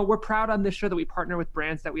 And we're proud on this show that we partner with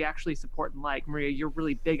brands that we actually support and like. Maria, you're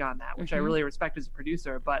really big on that, which I really respect as a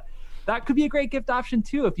producer. But that could be a great gift option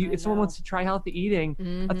too if someone wants to try healthy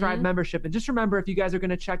eating, a Thrive membership. And just remember, if you guys are going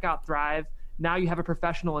to check out Thrive, now you have a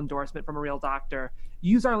professional endorsement from a real doctor.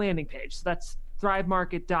 Use our landing page. So that's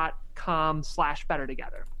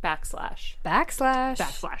thrivemarket.com/bettertogether. Backslash. Thank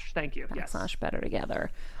you. Backslash better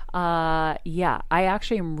together. I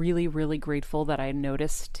actually am really, really grateful that I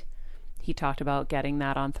noticed he talked about getting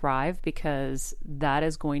that on Thrive, because that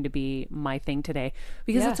is going to be my thing today,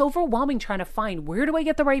 because it's overwhelming trying to find where do I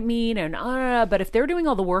get the right meat but if they're doing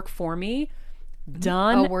all the work for me,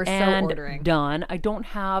 done we're so and ordering. done. I don't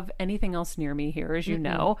have anything else near me here, as you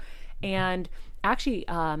know. And actually,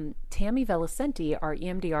 Tammy Velicenti, our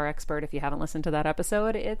EMDR expert, if you haven't listened to that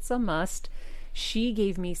episode, it's a must. She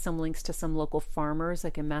gave me some links to some local farmers,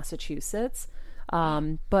 like in Massachusetts.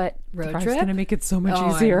 But Road Thrive's trip? going to make it so much Oh,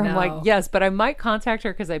 I easier. I'm know. like, yes, but I might contact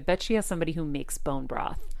her because I bet she has somebody who makes bone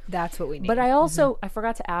broth. That's what we need. But I also, I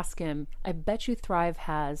forgot to ask him, I bet you Thrive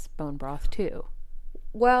has bone broth too.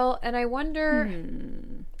 Well, and I wonder,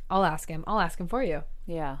 I'll ask him for you.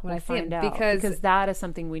 Yeah, When we'll I see him, find out, because that is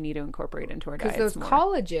something we need to incorporate into our diets those more.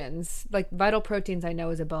 collagens, like Vital Proteins, I know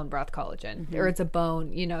is a bone broth collagen, or it's a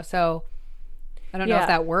bone, so I don't know if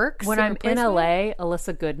that works. When in I'm in replacement. LA,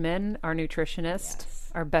 Alyssa Goodman, our nutritionist,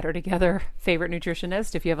 our Better Together favorite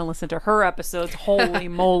nutritionist. If you haven't listened to her episodes, holy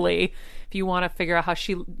moly. If you want to figure out how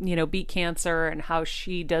she, beat cancer and how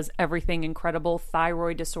she does everything incredible,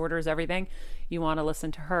 thyroid disorders, everything, you want to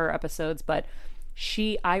listen to her episodes. But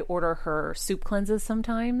I order her soup cleanses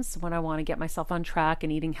sometimes when I want to get myself on track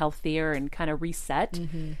and eating healthier and kind of reset.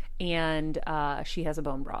 And she has a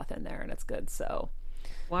bone broth in there and it's good. So.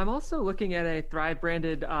 Well, I'm also looking at a Thrive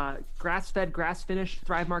branded grass-fed, grass-finished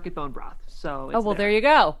Thrive Market bone broth. So it's there you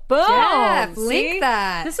go. Boom. Jeff, See? link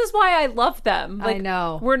that. This is why I love them. I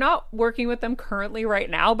know. We're not working with them currently right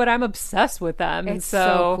now, but I'm obsessed with them. It's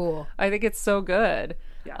so cool. I think it's so good.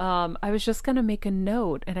 Yeah. I was just gonna make a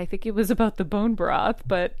note, and I think it was about the bone broth,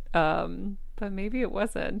 but maybe it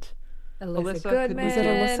wasn't. Alyssa Alyssa Goodman. Was it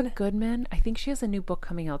Alyssa Goodman? I think she has a new book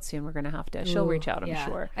coming out soon. We're gonna have to. She'll reach out, I'm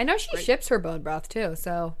sure. I know she ships her bone broth too.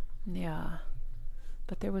 So Yeah.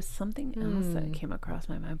 But there was something else that came across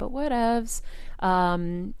my mind. But whatevs.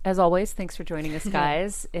 As always, thanks for joining us,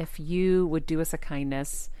 guys. If you would do us a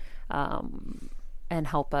kindness and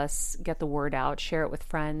help us get the word out, share it with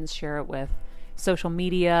friends, share it with social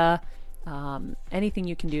media, anything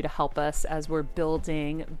you can do to help us as we're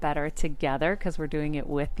building better together, because we're doing it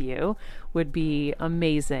with you, would be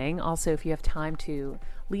amazing. Also, if you have time to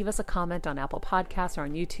leave us a comment on Apple Podcasts or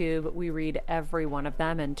on YouTube, we read every one of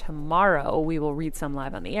them, and tomorrow we will read some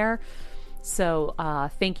live on the air. So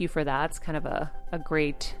thank you for that. It's kind of a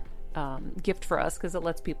great gift for us, because it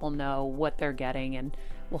lets people know what they're getting and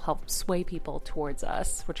will help sway people towards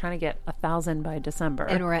us. We're trying to get 1,000 by December.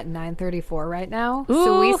 and we're at 9:34 right now. Ooh.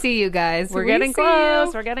 So we see you guys. We're We getting see close.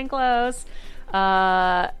 you. We're getting close.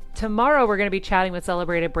 Tomorrow, we're going to be chatting with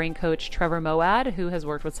celebrated brain coach Trevor Moad, who has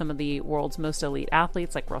worked with some of the world's most elite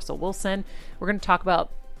athletes like Russell Wilson. We're going to talk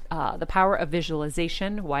about the power of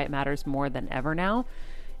visualization, why it matters more than ever now.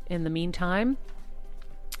 In the meantime,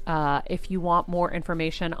 if you want more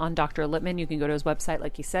information on Dr. Lippman, you can go to his website,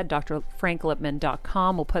 like he said,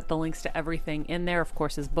 drfranklipman.com. We'll put the links to everything in there. Of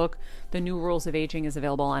course, his book, The New Rules of Aging, is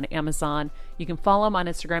available on Amazon. You can follow him on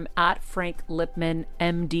Instagram at Frank Lipman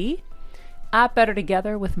MD, at Better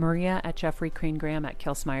Together with Maria, at Jeffrey Crane Graham, at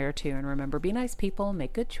Kelsmeyer too. And remember, be nice people,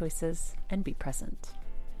 make good choices, and be present.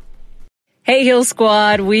 Hey, Heal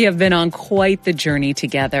Squad. We have been on quite the journey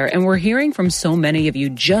together, and we're hearing from so many of you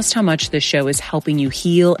just how much this show is helping you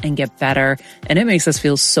heal and get better, and it makes us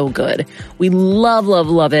feel so good. We love, love,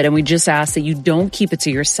 love it, and we just ask that you don't keep it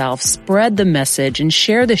to yourself. Spread the message and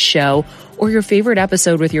share the show, or your favorite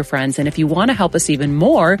episode with your friends. And if you want to help us even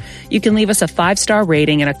more, you can leave us a 5-star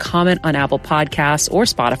rating and a comment on Apple Podcasts or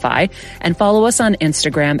Spotify, and follow us on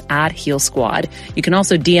Instagram at Heal Squad. You can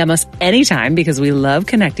also DM us anytime because we love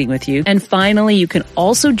connecting with you. And finally, you can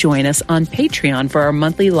also join us on Patreon for our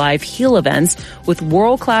monthly live heal events with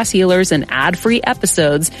world-class healers and ad-free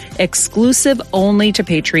episodes exclusive only to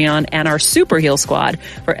Patreon and our Super Heal Squad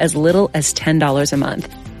for as little as $10 a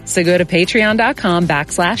month. So go to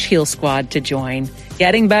patreon.com/Heal Squad to join.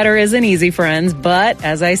 Getting better isn't easy, friends, but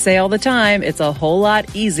as I say all the time, it's a whole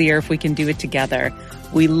lot easier if we can do it together.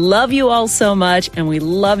 We love you all so much, and we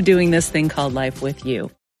love doing this thing called life with you.